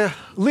take the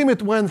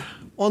limit when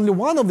only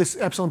one of these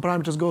epsilon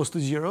parameters goes to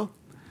 0,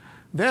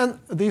 then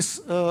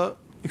these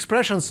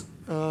expressions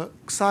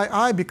psi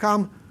I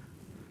become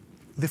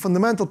the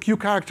fundamental Q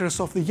characters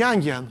of the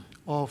Yangian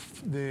of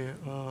the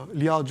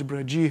Lie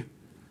algebra G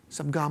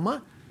sub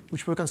gamma,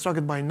 which were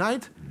constructed by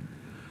Knight.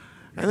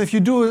 And if you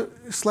do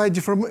a slight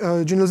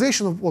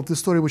generalization of the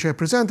story which I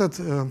presented,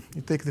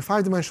 you take the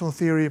 5-dimensional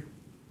theory,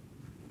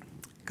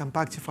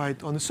 compactify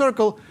it on a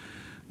circle,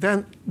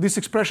 then these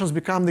expressions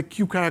become the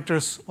Q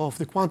characters of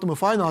the quantum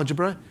affine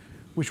algebra,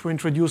 which were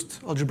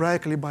introduced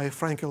algebraically by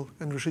Frankel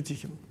and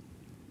Reshetikhin.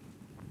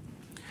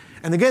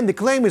 And again, the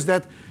claim is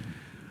that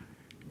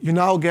you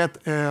now get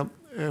a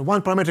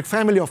one-parametric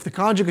family of the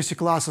conjugacy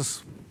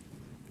classes,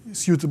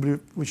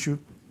 which you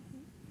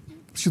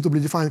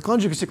suitably define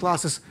conjugacy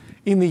classes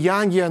in the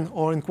Yangian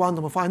or in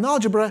quantum affine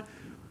algebra,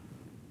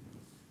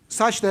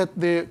 such that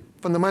the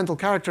fundamental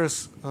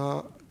characters,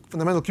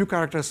 fundamental Q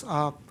characters,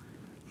 are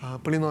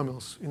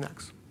polynomials in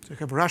X. So you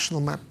have a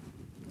rational map.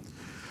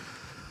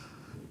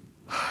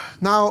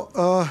 Now,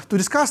 to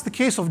discuss the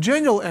case of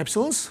general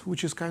epsilons,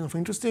 which is kind of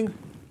interesting,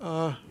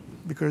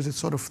 because it's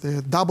sort of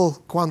the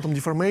double quantum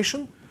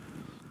deformation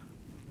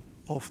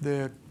of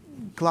the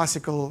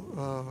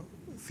classical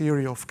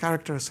theory of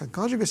characters and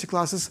conjugacy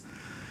classes,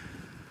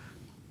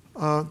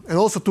 and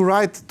also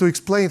to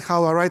explain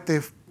how I write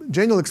the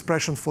general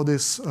expression for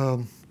this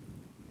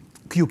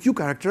QQ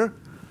character,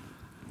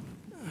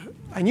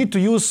 I need to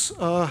use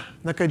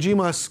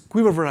Nakajima's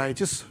quiver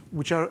varieties,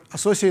 which are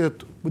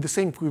associated with the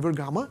same quiver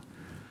gamma,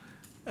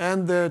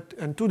 and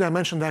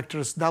two-dimension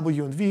vectors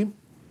W and V.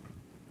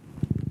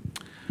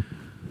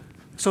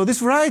 So this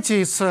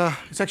variety is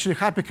actually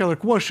Happy-Keller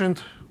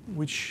quotient,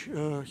 which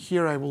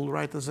here I will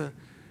write as a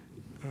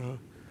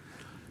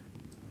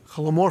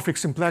holomorphic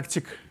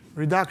symplectic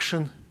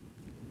reduction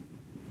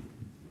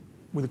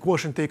with the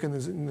quotient taken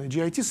in the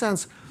GIT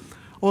sense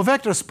of a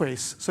vector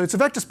space. So it's a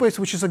vector space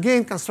which is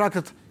again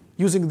constructed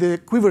using the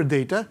quiver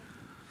data.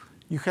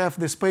 You have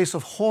the space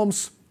of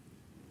homes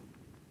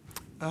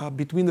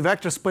between the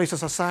vector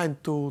spaces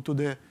assigned to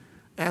the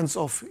ends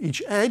of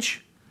each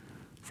edge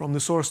from the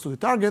source to the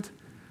target,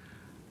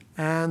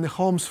 and the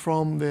homes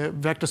from the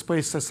vector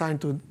space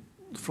assigned to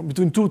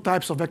between two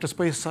types of vector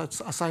space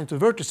assigned to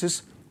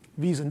vertices,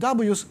 V's and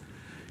W's.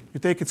 You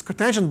take its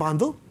cotangent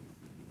bundle.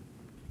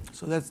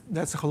 So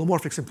that's a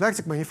holomorphic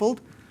symplectic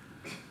manifold.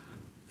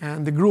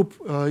 And the group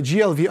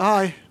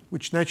GLVI,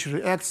 which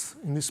naturally acts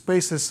in these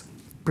spaces,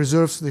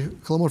 preserves the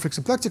holomorphic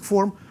symplectic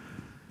form.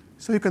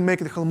 So you can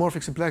make it a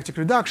holomorphic symplectic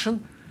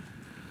reduction.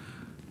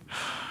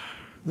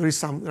 There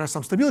are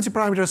some stability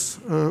parameters,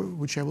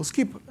 which I will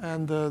skip.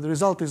 And the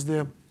result is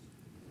the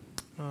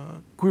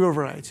quiver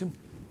variety.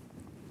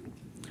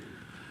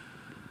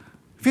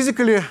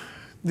 Physically,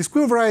 this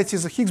quiver variety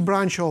is a Higgs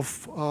branch of,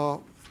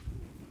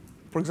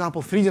 for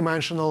example,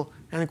 3-dimensional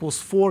n equals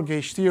 4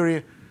 gauge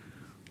theory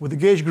with the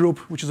gauge group,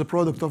 which is a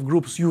product of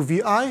groups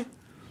UVI,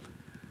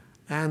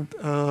 and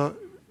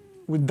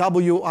with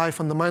WI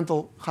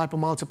fundamental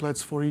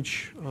hypermultiplets for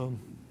each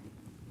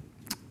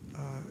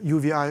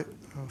UVI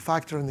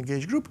factor in the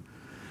gauge group,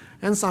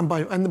 and some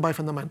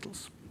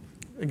bifundamentals,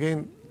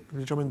 again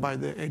determined by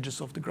the edges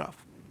of the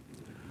graph.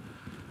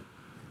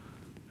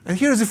 And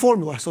here is the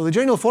formula. So the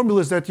general formula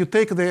is that you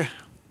take the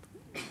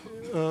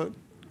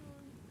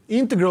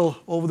integral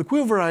over the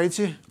quiver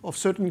variety of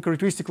certain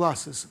characteristic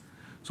classes.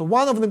 So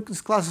one of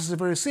these classes is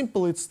very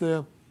simple. It's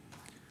a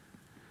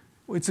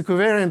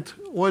covariant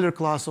Euler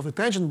class of the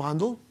tangent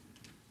bundle.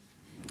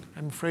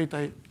 I'm afraid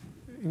I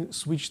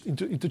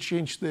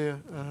interchanged the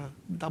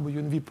W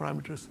and V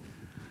parameters.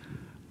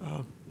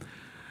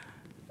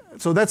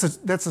 So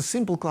that's a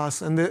simple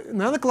class. And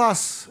another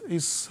class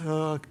is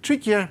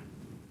trickier.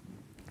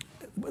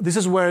 This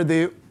is where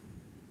the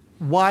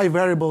y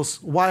variables,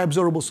 y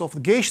observables of the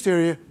gauge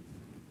theory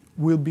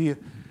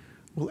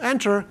will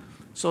enter.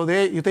 So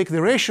you take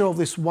the ratio of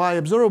these y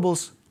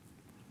observables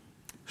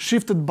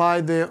shifted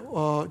by the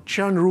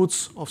Chern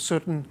roots of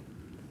certain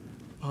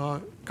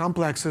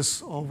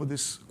complexes over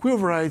this quiver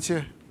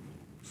variety.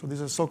 So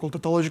these are so-called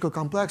tautological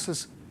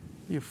complexes.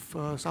 If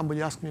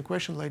somebody asks me a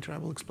question later, I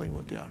will explain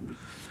what they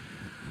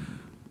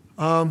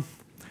are.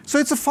 So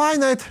it's a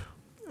finite,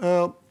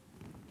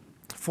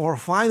 for a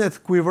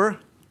finite quiver,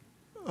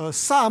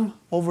 sum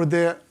over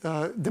the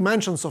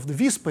dimensions of the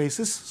V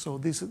spaces. So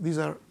these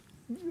are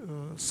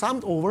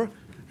summed over,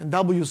 and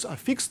W's are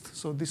fixed.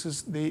 So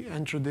they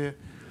enter the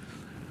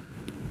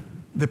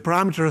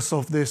parameters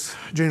of this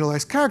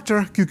generalized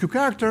character, QQ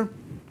character.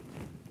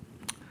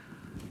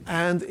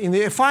 And in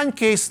the affine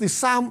case, the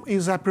sum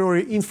is a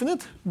priori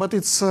infinite,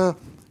 but so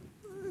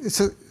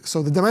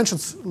the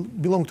dimensions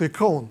belong to a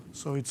cone.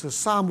 So it's a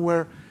sum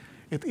where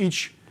at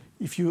each,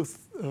 if you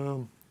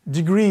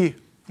degree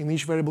in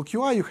each variable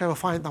qi, you have a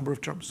finite number of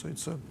terms. So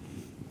it's a.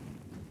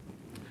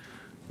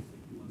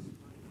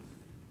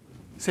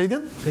 Say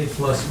again? K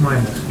plus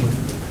minus.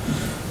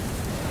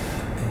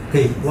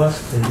 K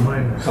plus, K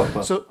minus.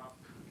 Kappa. So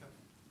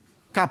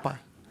kappa.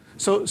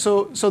 So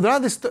there are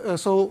this.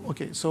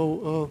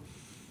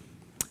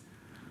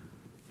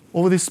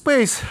 Over this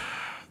space,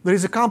 there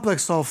is a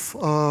complex of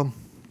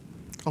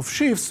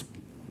sheaves.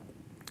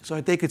 So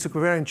I take its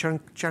equivariant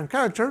Chern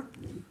character.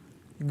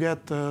 You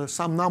get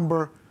some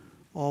number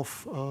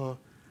of, well,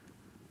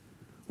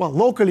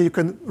 locally you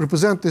can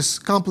represent this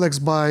complex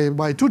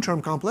by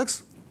two-term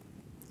complex.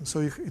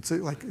 So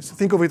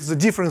think of it as a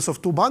difference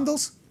of two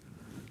bundles.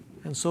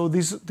 And so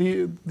these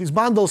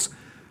bundles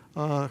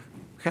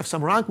have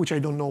some rank, which I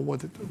don't know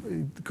what it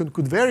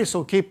could vary.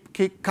 So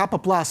kappa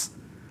plus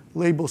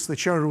labels the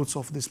Chern roots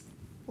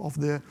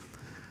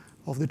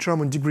of the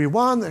term in degree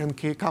 1, and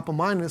kappa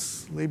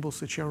minus labels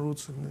the Chern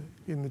roots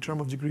in the term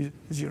of degree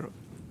 0.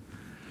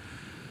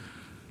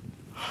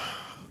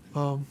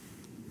 I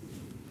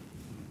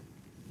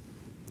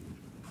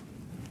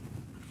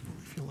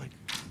feel like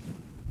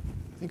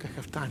I think I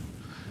have time.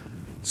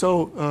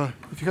 So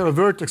if you have a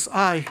vertex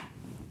I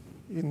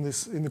in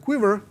the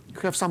quiver, you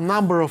have some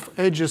number of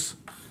edges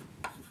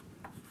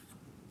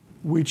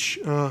which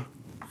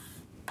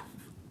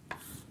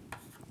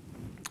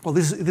well,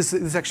 this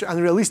is actually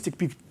unrealistic.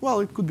 Well,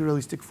 it could be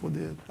realistic for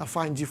the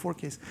affine G4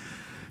 case.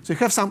 So you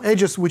have some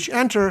edges which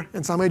enter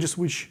and some edges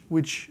which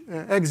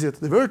exit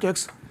the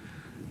vertex.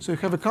 So you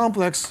have a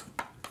complex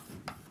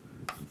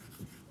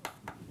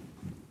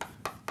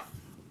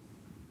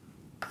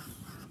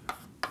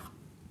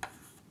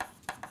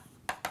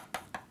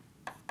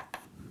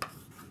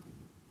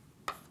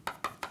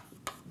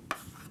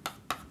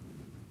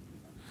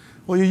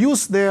well, you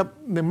use the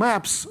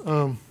maps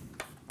so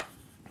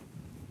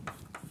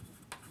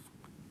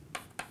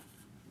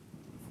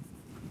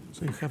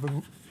you have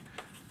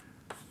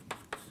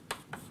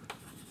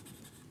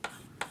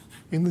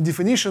in the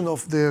definition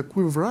of the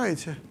quiver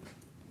variety.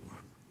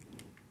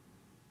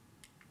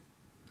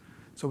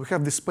 So we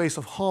have this space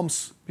of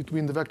Homs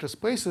between the vector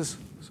spaces.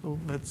 So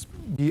let's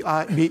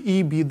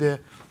BE be the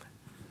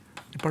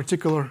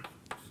particular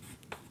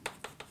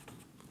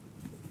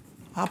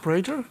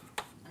operator.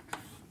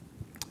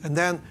 And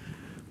then,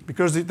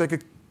 because it's like a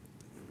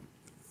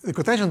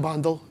cotangent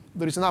bundle,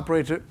 there is an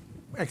operator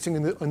acting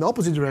in the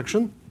opposite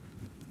direction.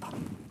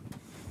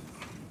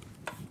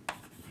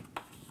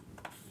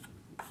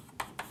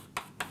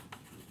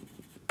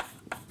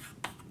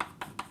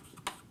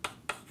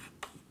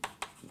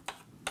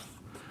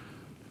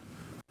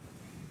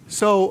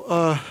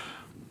 So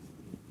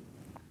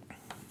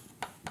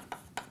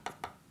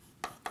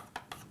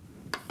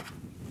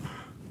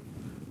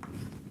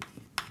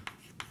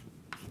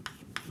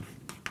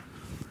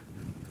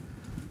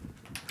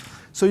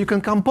so you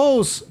can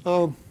compose.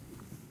 Okay,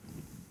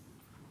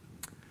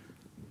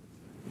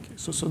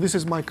 so this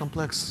is my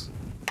complex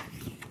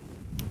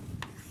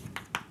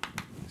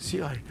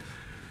CI.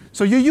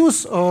 So you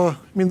use,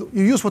 you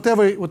use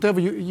whatever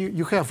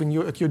you have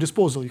at your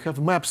disposal. You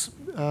have maps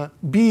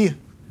B.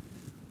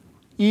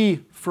 E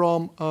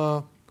from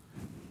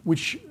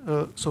which,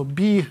 so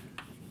B,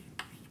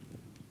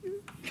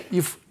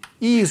 if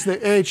E is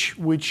the edge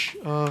which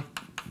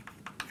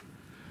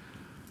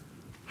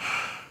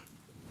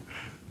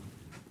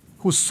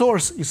whose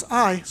source is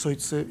I, so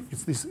this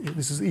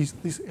is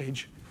this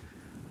edge.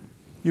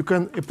 You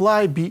can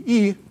apply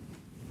BE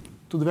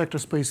to the vector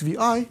space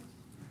VI,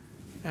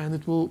 and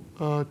it will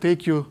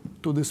take you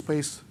to the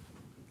space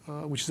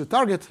which is the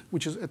target,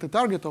 which is at the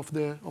target of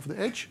the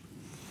edge.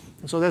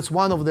 And so that's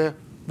one of the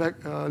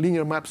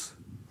linear maps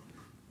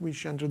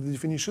which enter the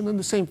definition, and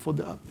the same for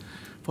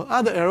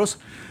other arrows.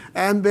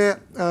 And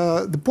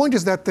the point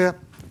is that the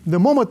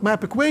moment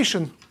map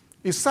equation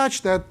is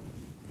such that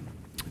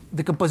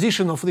the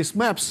composition of these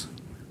maps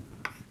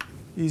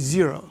is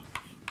 0.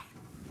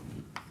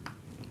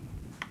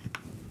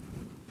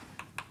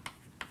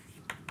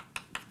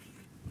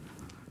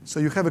 So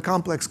you have a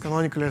complex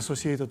canonically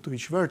associated to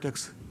each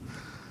vertex.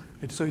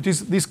 So it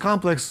is this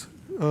complex.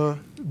 So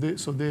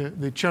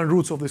the Chern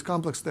roots of this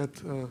complex that,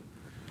 the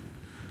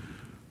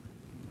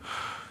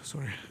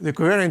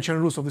covariant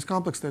Chern roots of this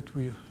complex that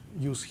we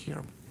use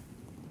here.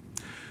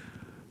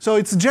 So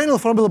it's a general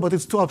formula, but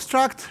it's too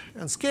abstract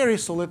and scary.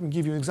 So let me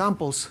give you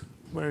examples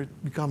where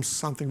it becomes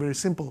something very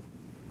simple.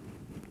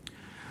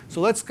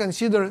 So let's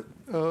consider,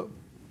 to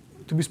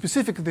be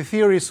specific, the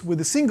theories with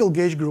a single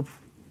gauge group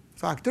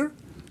factor.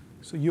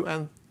 So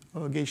UN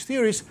gauge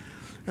theories.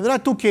 And there are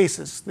two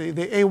cases. The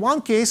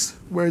A1 case,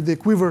 where the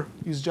quiver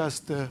is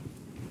just a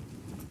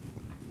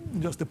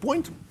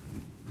point.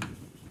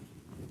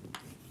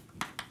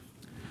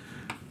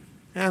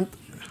 And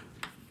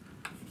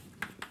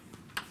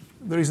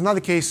there is another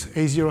case,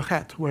 A0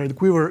 hat, where the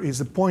quiver is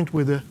a point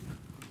with a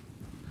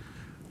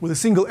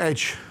single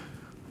edge,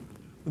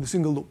 with a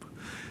single loop.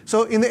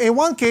 So in the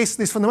A1 case,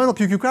 this fundamental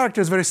QQ character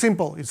is very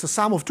simple. It's a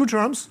sum of two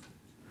terms.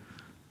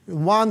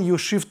 In one, you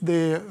shift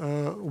the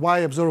y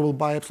observable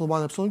by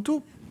epsilon1,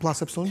 epsilon2,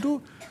 plus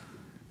epsilon2.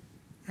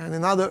 And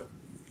another,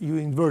 you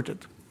invert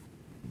it.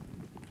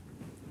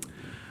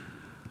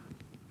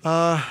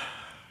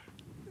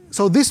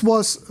 So this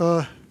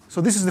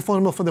is the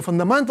formula for the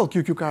fundamental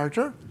QQ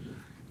character.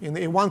 In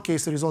the A1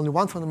 case, there is only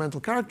one fundamental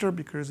character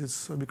because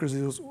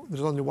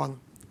there's only one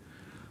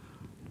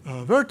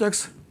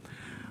vertex.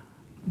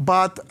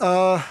 But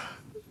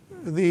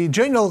the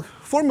general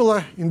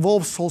formula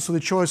involves also the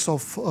choice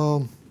of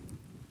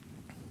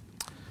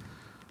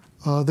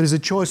there is a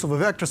choice of a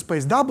vector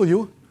space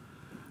W,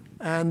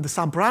 and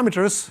some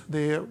parameters,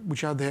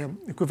 which are the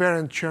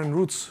equivariant Chern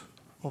roots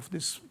of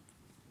this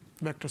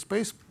vector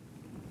space.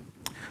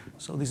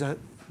 So these are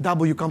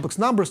W complex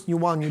numbers,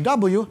 nu1, nu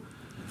w.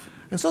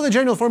 And so the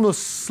general formula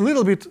is a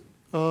little bit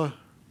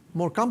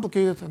more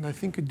complicated, and I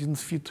think it didn't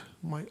fit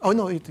my. Oh,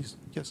 no, it is,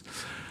 yes.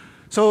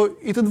 So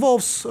it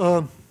involves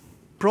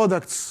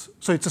products.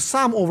 So it's a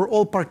sum over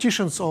all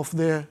partitions of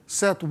the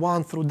set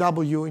 1 through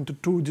W into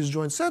two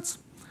disjoint sets.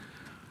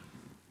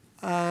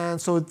 And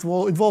so it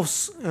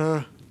involves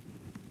the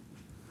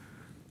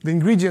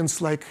ingredients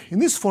like in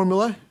this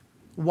formula,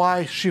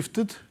 y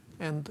shifted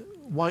and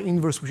y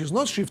inverse, which is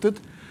not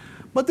shifted.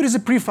 But there is a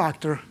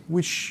prefactor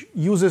which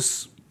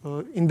uses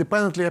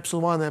independently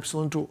epsilon1 and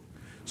epsilon2.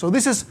 So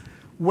this is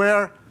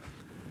where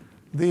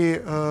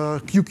the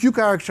QQ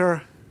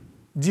character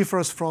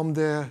differs from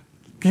the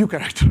Q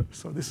character.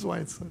 So this is why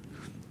it's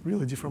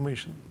really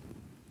deformation.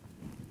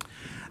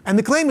 And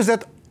the claim is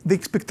that the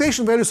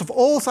expectation values of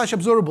all such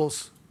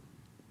observables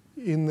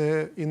in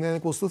n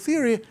equals 2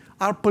 theory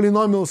are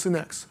polynomials in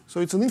X.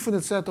 So it's an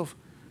infinite set of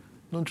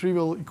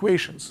non-trivial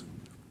equations.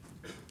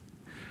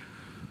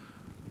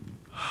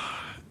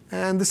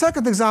 And the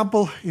second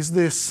example is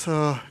this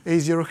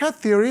A0 hat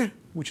theory,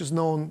 which is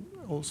known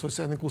also as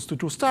n equals to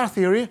 2 star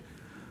theory.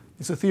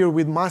 It's a theory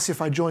with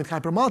massive adjoint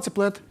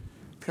hypermultiplet.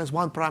 It has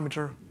one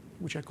parameter,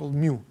 which I call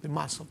mu, the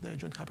mass of the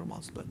adjoint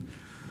hypermultiplet.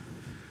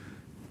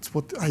 It's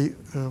what I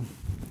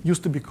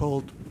used to be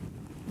called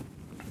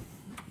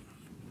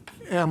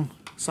M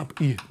sub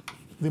E,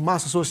 the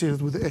mass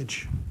associated with the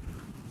edge.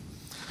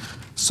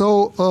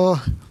 So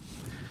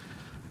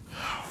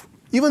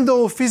even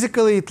though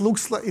physically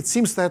it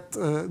seems that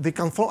the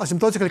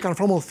asymptotically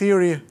conformal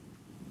theory,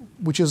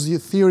 which is the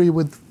theory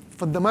with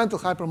fundamental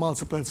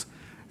hypermultiplets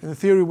and the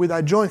theory with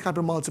adjoint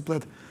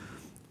hypermultiplet,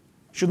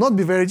 should not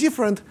be very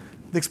different,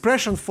 the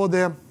expression for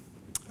the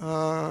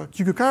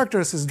QQ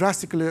characters is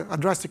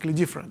drastically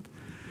different.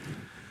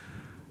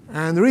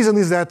 And the reason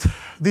is that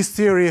this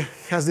theory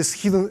has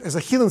this as a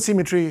hidden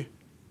symmetry.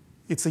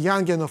 It's a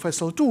Youngian of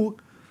SL2,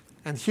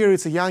 and here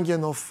it's a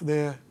Youngian of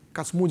the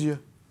Kac-Moody,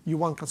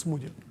 U1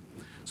 Kac-Moody.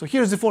 So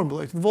here's the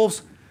formula.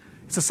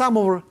 It's a sum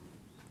over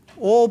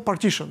all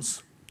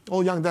partitions,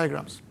 all Young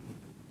diagrams.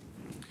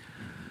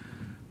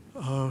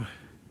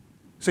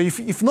 So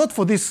if not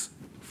for these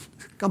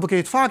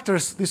complicated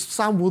factors, this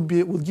sum would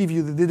give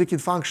you the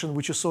Dedekind function,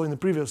 which you saw in the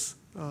previous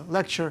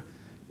lecture,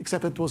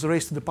 except it was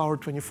raised to the power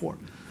 24.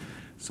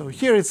 So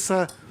here it's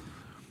a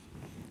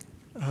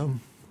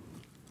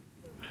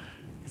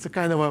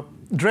kind of a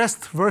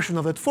dressed version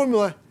of that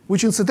formula,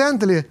 which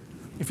incidentally,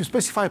 if you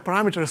specify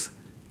parameters,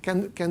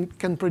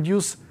 can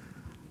produce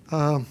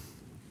the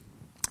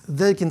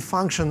Dedekind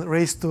function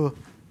raised to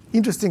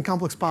interesting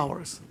complex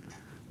powers.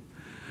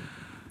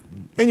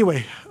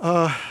 Anyway,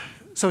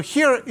 so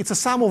here it's a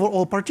sum over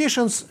all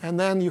partitions, and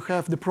then you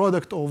have the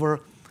product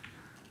over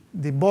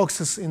the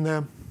boxes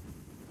on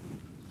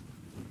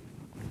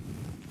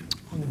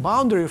the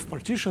boundary of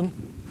partition,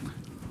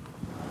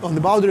 on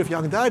the boundary of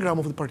Young diagram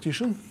of the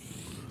partition.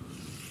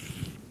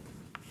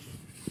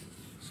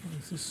 So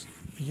this is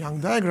a Young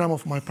diagram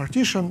of my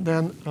partition.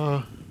 Then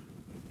I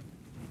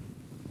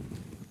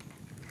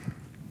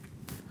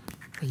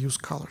use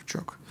color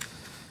chalk.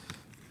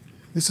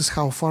 This is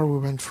how far we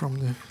went from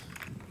the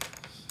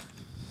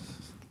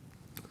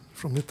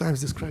times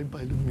described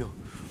by Ludmila.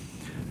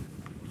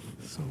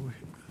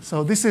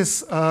 So this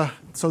is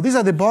so these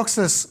are the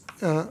boxes,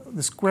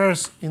 the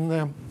squares in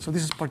the. So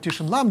this is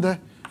partition lambda.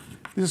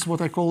 This is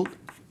what I call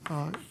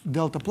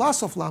delta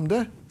plus of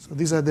lambda. So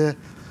these are the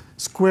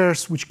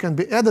squares which can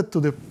be added to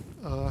the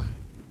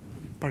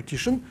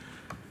partition.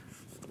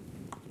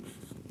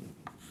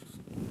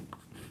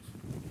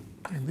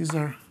 And these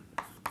are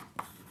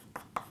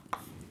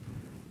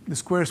the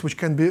squares which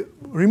can be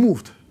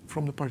removed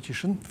from the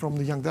partition, from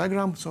the Young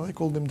diagram. So I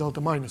call them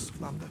delta minus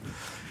of lambda.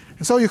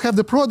 And so you have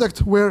the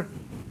product where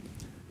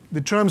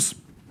the terms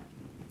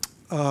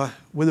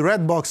with the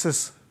red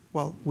boxes,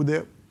 well, with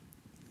the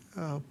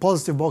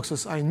positive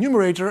boxes are in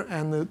numerator,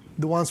 and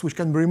the ones which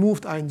can be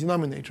removed are in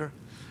denominator.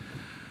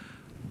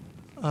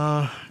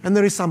 And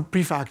there is some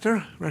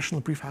prefactor,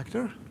 rational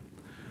prefactor.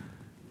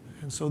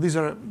 And so these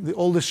are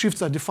all the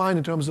shifts are defined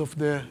in terms of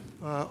the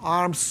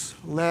arms,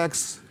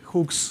 legs,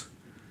 hooks,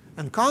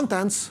 and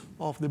contents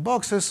of the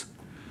boxes.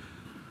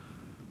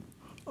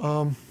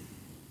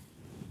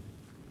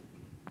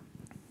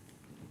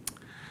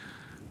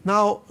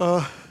 Now,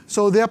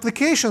 so the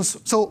applications.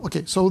 So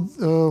okay. So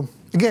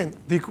again,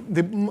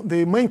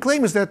 the main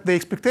claim is that the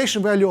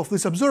expectation value of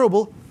this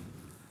observable,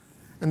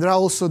 and there are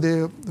also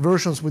the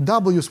versions with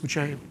W's, which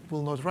I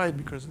will not write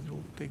because it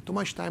will take too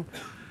much time.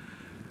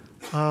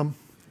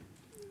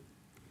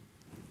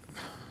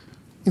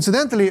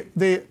 Incidentally,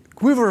 the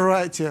quiver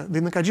variety,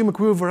 the Nakajima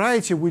quiver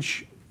variety,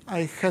 which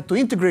I had to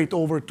integrate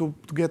over to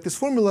get this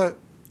formula,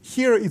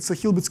 here it's a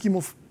Hilbert scheme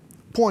of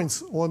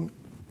points on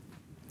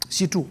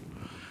C2.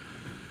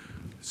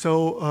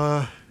 So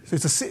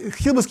it's a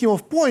Hilbert scheme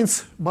of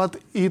points, but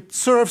it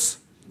serves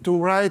to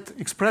write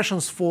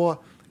expressions for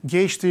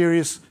gauge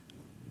theories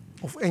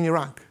of any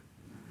rank.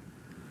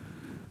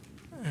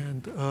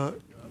 And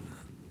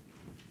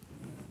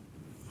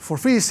for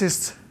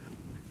physicists,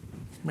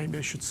 maybe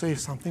I should say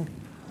something.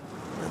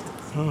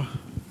 Not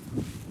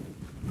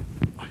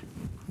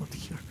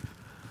here.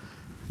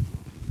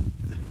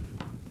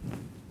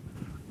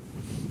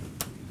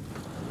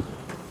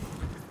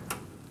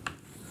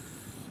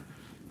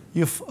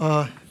 If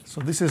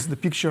so, this is the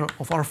picture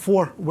of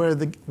R4 where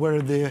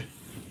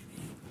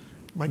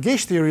my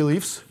gauge theory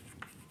lives.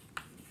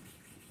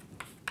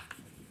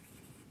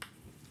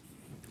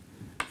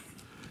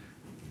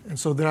 And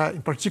so there are,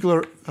 in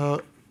particular,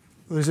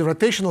 there's a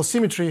rotational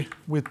symmetry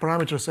with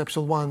parameters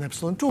epsilon 1 and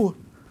epsilon 2.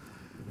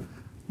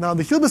 Now,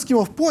 the Hilbert scheme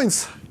of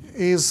points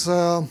is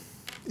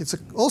it's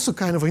also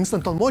kind of an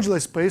instanton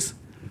moduli space.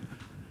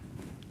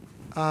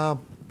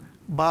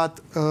 But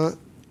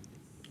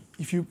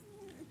if you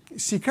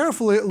see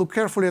carefully, look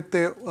carefully at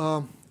the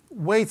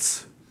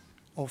weights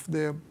of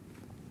the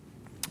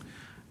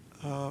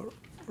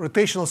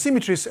rotational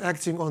symmetries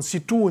acting on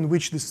C2 in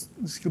which this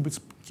Hilbert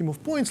scheme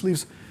of points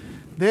lives,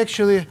 they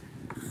actually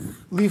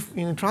live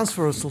in a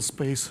transversal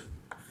space.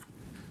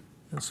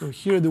 And so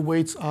here the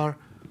weights are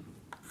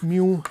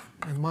mu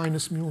and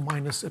mu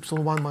minus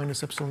epsilon 1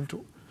 minus epsilon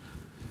 2.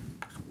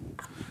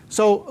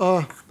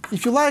 So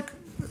if you like,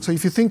 so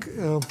if you think,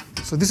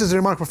 so this is a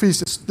remark for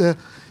physicists.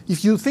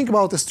 If you think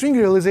about a string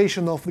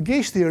realization of the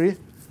gauge theory,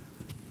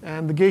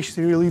 and the gauge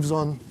theory lives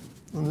on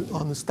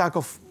a stack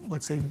of,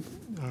 let's say,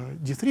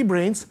 D3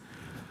 branes,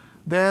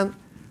 then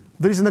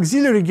there is an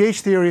auxiliary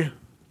gauge theory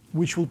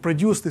which will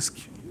produce this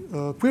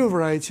quiver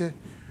variety,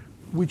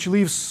 which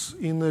lives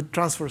in the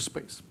transverse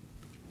space.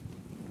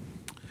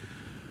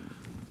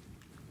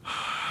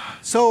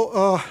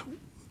 So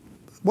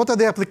what are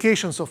the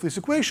applications of these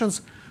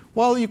equations?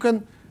 Well, you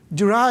can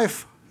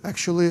derive,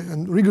 actually,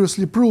 and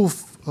rigorously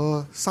prove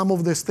some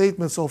of the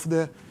statements of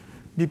the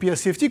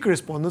BPS-CFT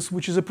correspondence,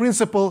 which is a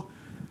principle,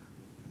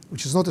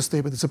 which is not a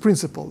statement, it's a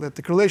principle, that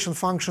the correlation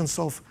functions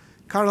of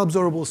Carnot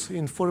observables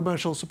in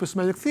four-dimensional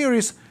supersymmetric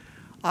theories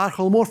are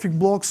holomorphic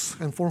blocks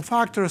and form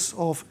factors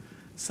of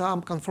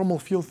some conformal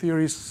field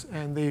theories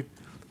and the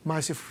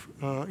massive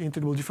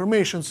integrable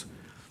deformations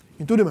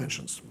in 2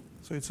 dimensions.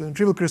 So it's a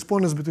trivial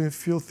correspondence between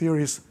field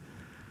theories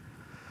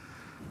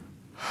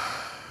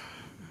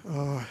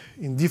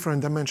in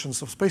different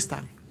dimensions of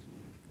space-time.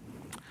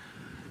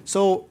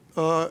 So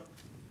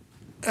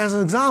as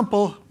an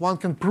example, one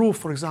can prove,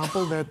 for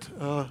example, that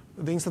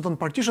the instanton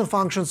partition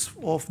functions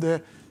of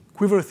the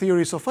quiver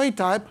theories of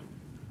A-type,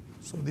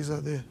 so these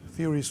are the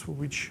theories for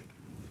which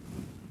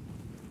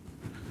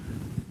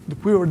the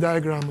quiver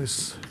diagram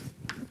is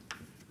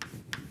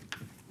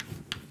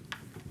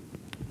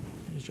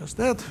just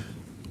that,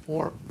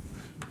 or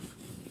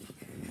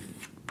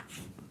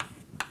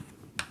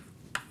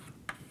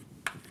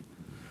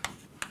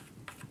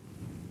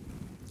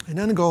an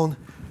n-gon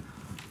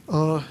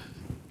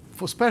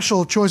for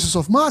special choices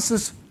of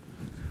masses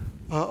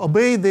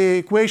obey the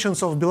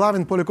equations of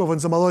Belavin, Polyakov,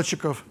 and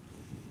Zamolodchikov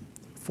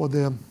for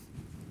the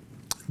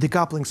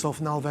decouplings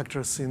of null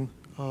vectors in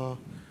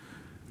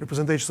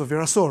representations of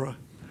Virasoro,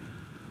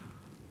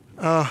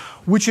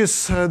 which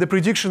is the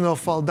prediction of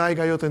Aldai,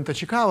 Gayota, and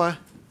Tachikawa.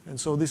 And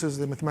so this is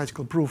the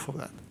mathematical proof of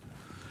that.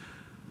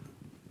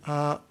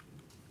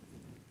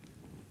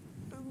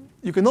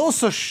 You can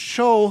also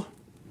show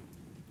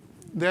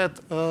that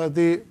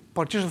the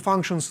partition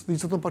functions, the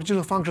instanton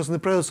partition functions in the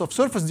presence of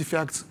surface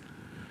defects,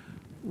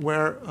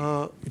 where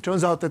it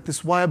turns out that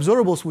these y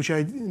observables, which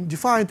I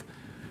defined,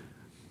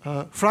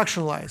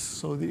 fractionalize.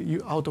 So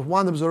out of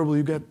one observable,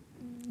 you get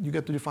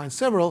to define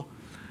several.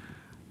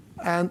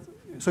 And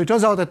so it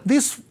turns out that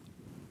these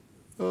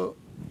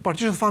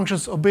partition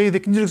functions obey the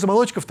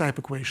Knizhik-Zamolodchikov type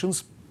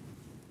equations.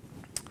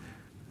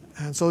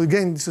 And so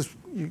again, this is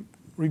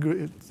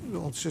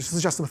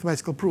just a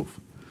mathematical proof.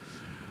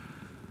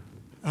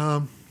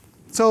 As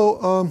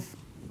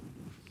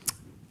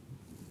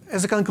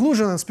a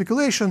conclusion and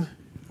speculation,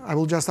 I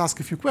will just ask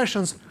a few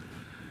questions.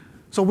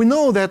 So we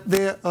know that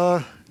the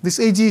this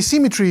ADA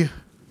symmetry,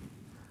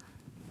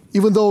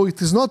 even though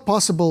it is not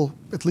possible,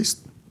 at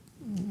least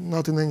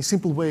not in any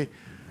simple way,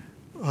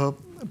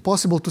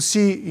 possible to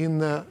see in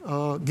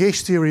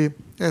gauge theory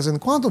as in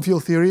quantum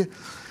field theory,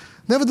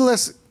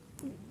 nevertheless,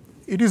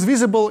 it is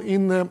visible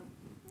in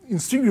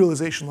string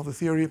realization of the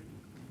theory,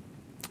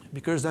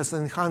 because that's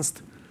an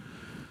enhanced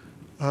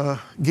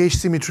gauge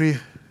symmetry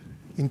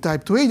in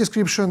type 2A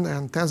description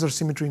and tensor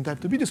symmetry in type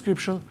 2B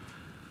description.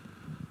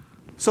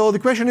 So the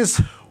question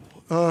is,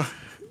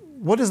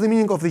 what is the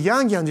meaning of the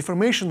Youngian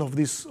deformation of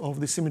this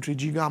symmetry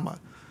G gamma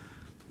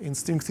in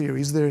string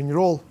theory? Is there any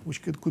role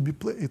which it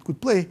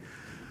could play?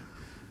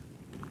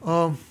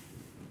 And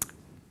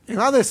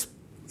others,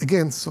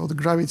 again, so the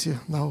gravity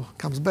now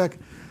comes back.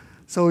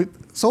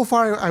 So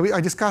far,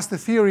 I discussed the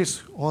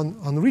theories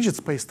on rigid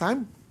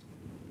space-time,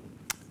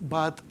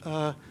 but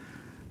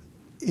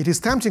it is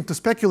tempting to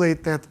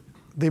speculate that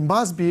there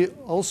must be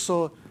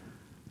also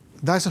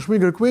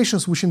Dyson-Schwinger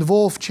equations which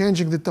involve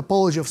changing the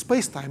topology of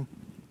space-time.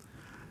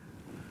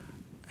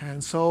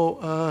 And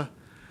so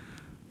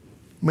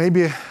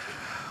maybe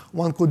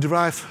one could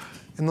derive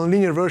a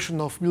nonlinear version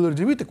of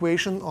Müller-DeWitt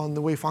equation on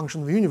the wave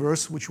function of the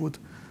universe, which would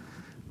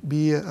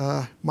be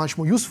much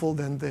more useful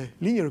than the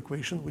linear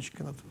equation, which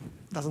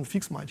doesn't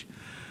fix much.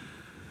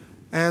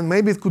 And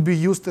maybe it could be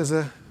used as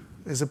a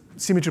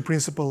symmetry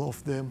principle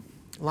of the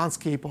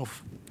landscape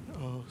of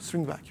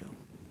string vacuum.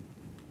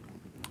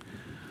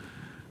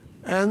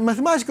 And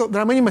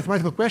there are many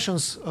mathematical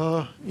questions,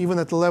 even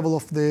at the level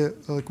of the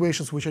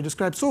equations which I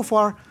described so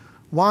far.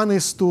 One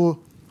is to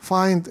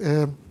find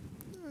a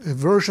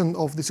version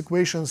of these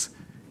equations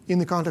in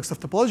the context of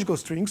topological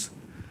strings.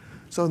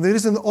 So there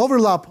is an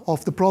overlap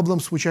of the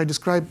problems which I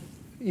described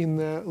in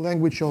the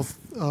language of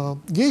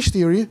gauge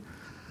theory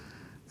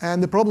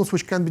and the problems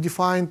which can be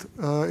defined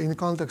in the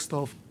context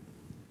of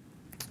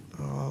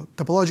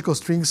topological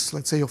strings,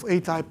 let's say of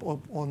A-type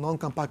or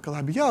non-compact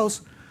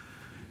Calabi-Yau's.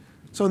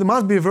 So there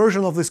must be a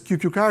version of these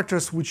QQ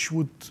characters which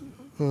would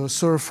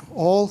serve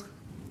all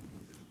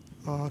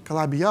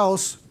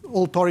Calabi-Yau's,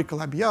 all toric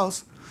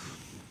Calabi-Yau's.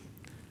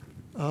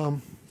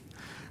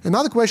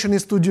 Another question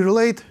is to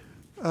derelate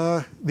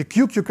the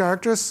QQ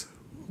characters,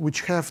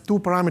 which have two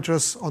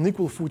parameters on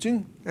equal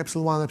footing,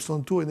 epsilon 1,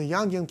 epsilon 2 in the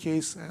Youngian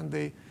case, and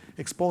the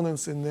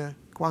exponents in the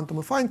quantum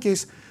affine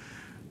case,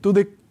 to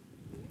the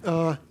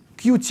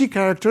QT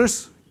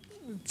characters,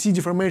 T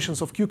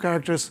deformations of Q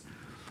characters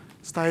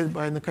studied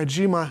by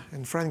Nakajima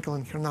and Frankel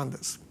and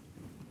Hernandez.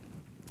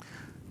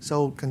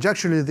 So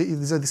conjecturally,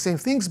 these are the same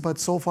things, but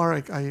so far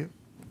the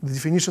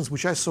definitions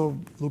which I saw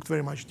looked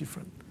very much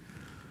different.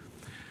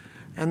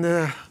 And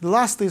the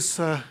last is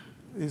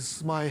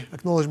my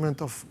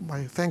acknowledgement of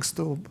my thanks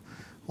to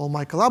all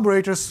my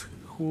collaborators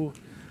who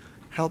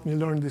helped me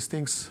learn these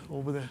things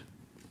over the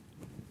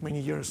many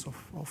years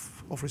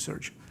of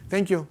research.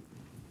 Thank you.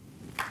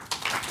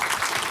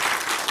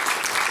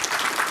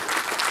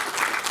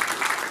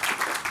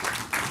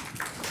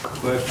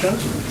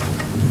 Questions?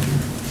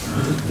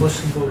 Is it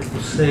possible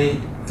to say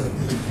that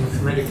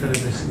mathematically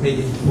this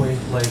adding point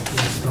like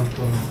instant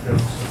on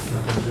terms of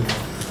Nakajima?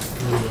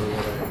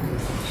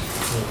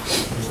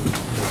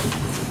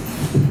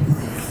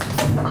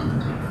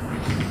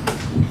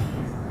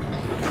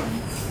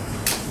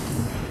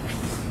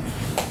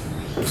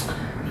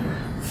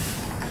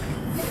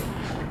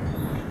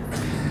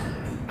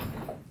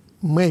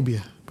 Maybe,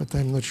 but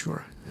I'm not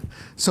sure.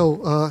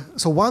 So,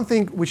 so one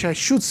thing which I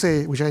should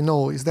say, which I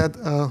know, is that,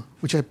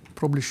 which I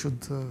probably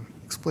should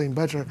explain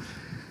better,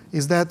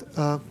 is that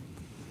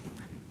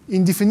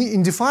in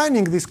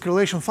defining these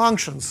correlation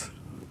functions,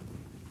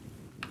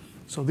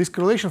 so these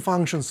correlation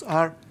functions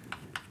are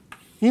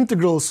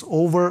integrals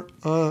over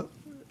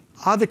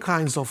other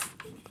kinds of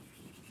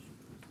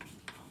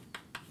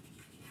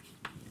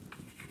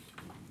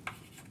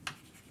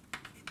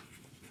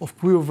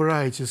quiver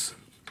varieties.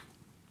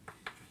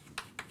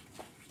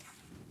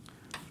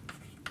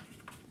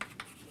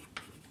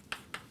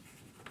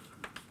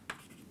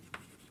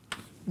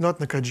 Not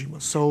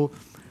Nakajima. So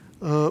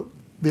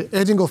the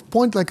adding of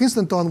point-like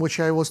instanton, which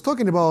I was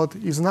talking about,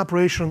 is an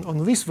operation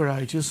on these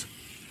varieties.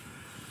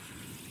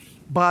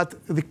 But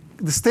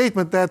the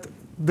statement that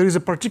there is a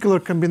particular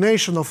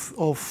combination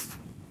of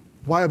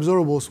y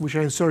observables which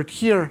I insert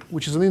here,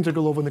 which is an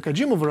integral over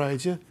Nakajima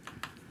variety,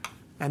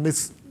 and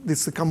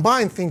it's a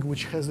combined thing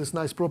which has these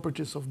nice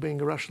properties of being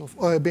a rational,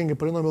 being a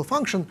polynomial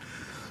function,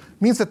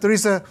 means that there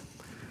is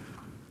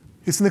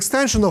it's an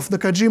extension of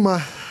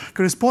Nakajima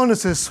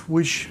correspondences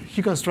which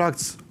he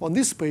constructs on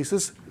these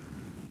spaces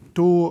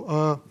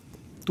to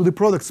the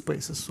product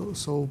spaces.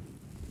 So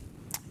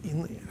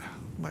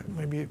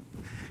maybe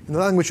in the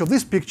language of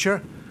this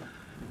picture,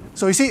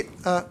 so you see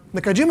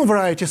Nakajima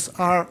varieties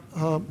are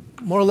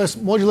more or less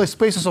modular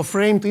spaces of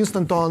framed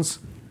instantons,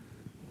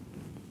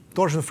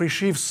 torsion-free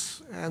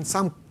sheaves, and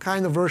some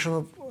kind of version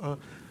of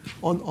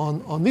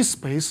on this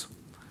space,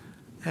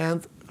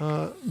 and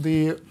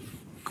the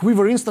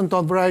quiver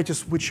instanton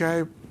varieties, which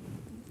I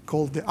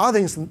call the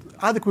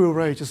other quiver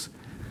varieties,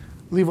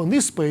 live on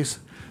this space.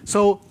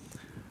 So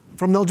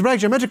from the algebraic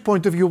geometric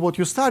point of view, what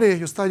you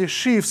study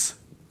sheaves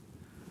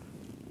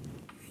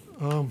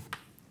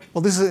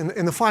well, this is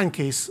in the fine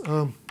case.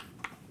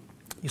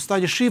 You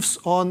study shifts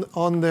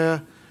on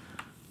the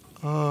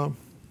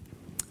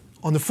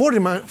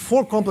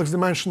four complex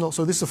dimensional.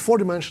 So this is a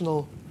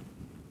four-dimensional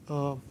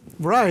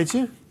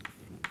variety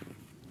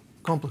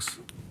complex,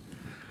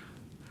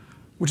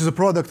 which is a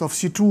product of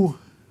C2,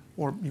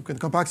 or you can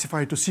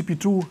compactify it to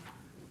CP2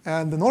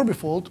 and an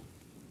orbifold,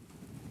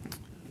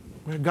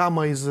 where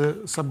gamma is a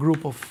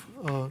subgroup of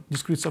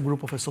discrete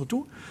subgroup of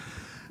SO2.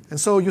 And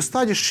so you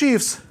study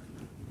shifts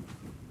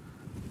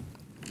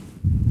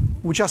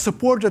which are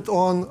supported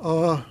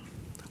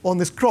on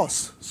this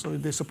cross. So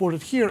they're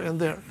supported here and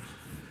there.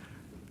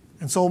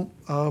 And so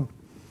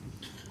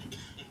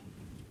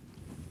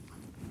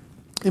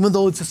even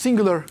though it's a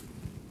singular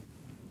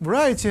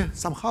variety,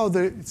 somehow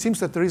it seems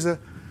that there is a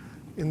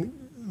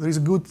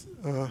good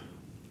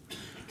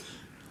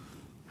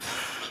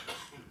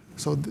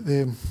so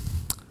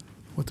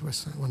what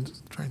was I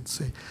trying to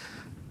say?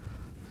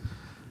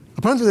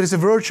 Apparently, there is a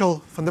virtual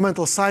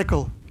fundamental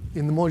cycle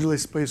in the moduli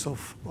space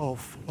of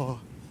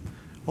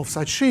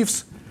such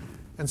shifts,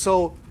 and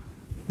so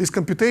this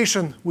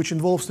computation, which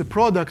involves the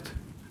product,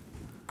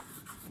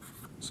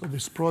 so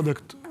this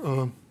product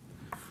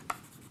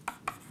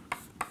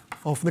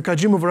of the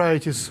Kajima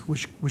varieties,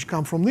 which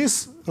come from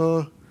this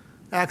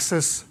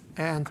axis,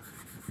 and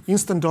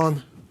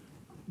instanton,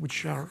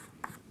 which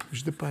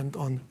depend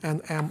on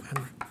nm and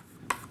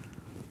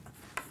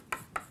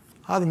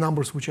other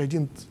numbers which I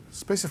didn't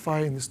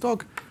specify in this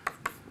talk.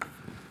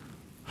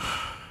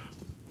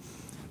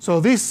 So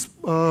this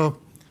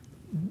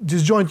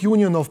disjoint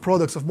union of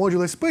products of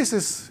moduli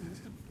spaces,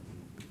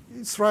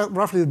 it's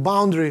roughly the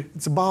boundary.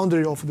 It's a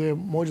boundary of the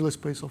moduli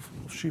space of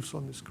shifts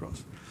on this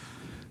cross.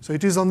 So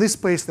it is on this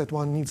space that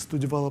one needs to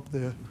develop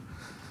the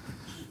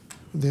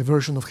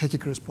version of Hecke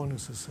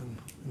correspondences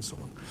and so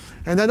on.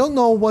 And I don't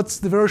know what's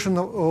the version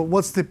of,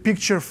 what's the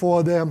picture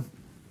for the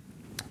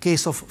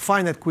case of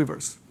finite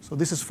quivers. So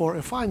this is for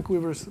affine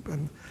quivers,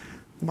 and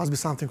there must be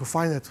something for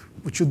finite,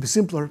 which should be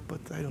simpler, but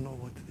I don't know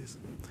what it is.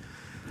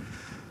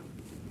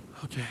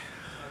 Okay.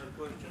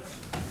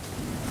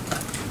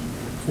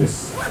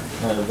 Yes.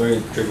 A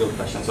very trivial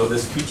question. So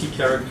this QT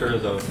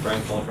characters of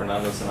Franklin,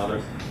 Fernandez, and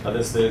others, are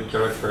this the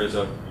characters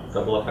of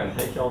double affine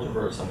Hecke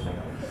algebra or something else?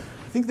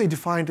 I think they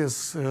defined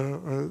as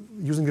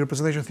using the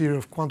representation theory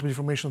of quantum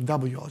deformation of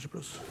W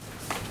algebras.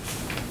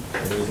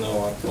 There is no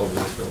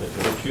obvious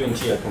relation. The Q and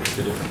T are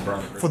completely different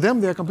parameters. For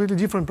them, they are completely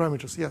different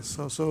parameters, yes.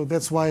 So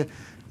that's why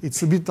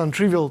it's a bit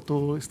untrivial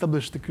to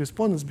establish the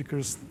correspondence,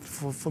 because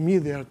for me,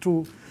 there are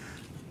two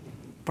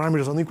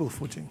parameters on equal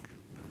footing.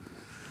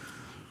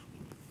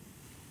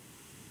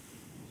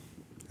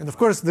 And of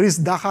course, there is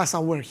Daha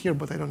somewhere here,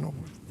 but I don't know.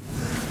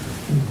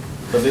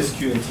 So this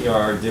Q and T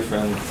are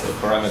different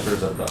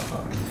parameters of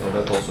Daha. So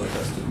that also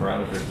has two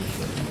parameters.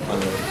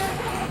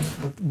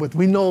 But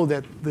we know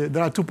that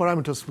there are two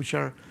parameters which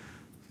are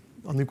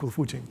on equal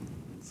footing.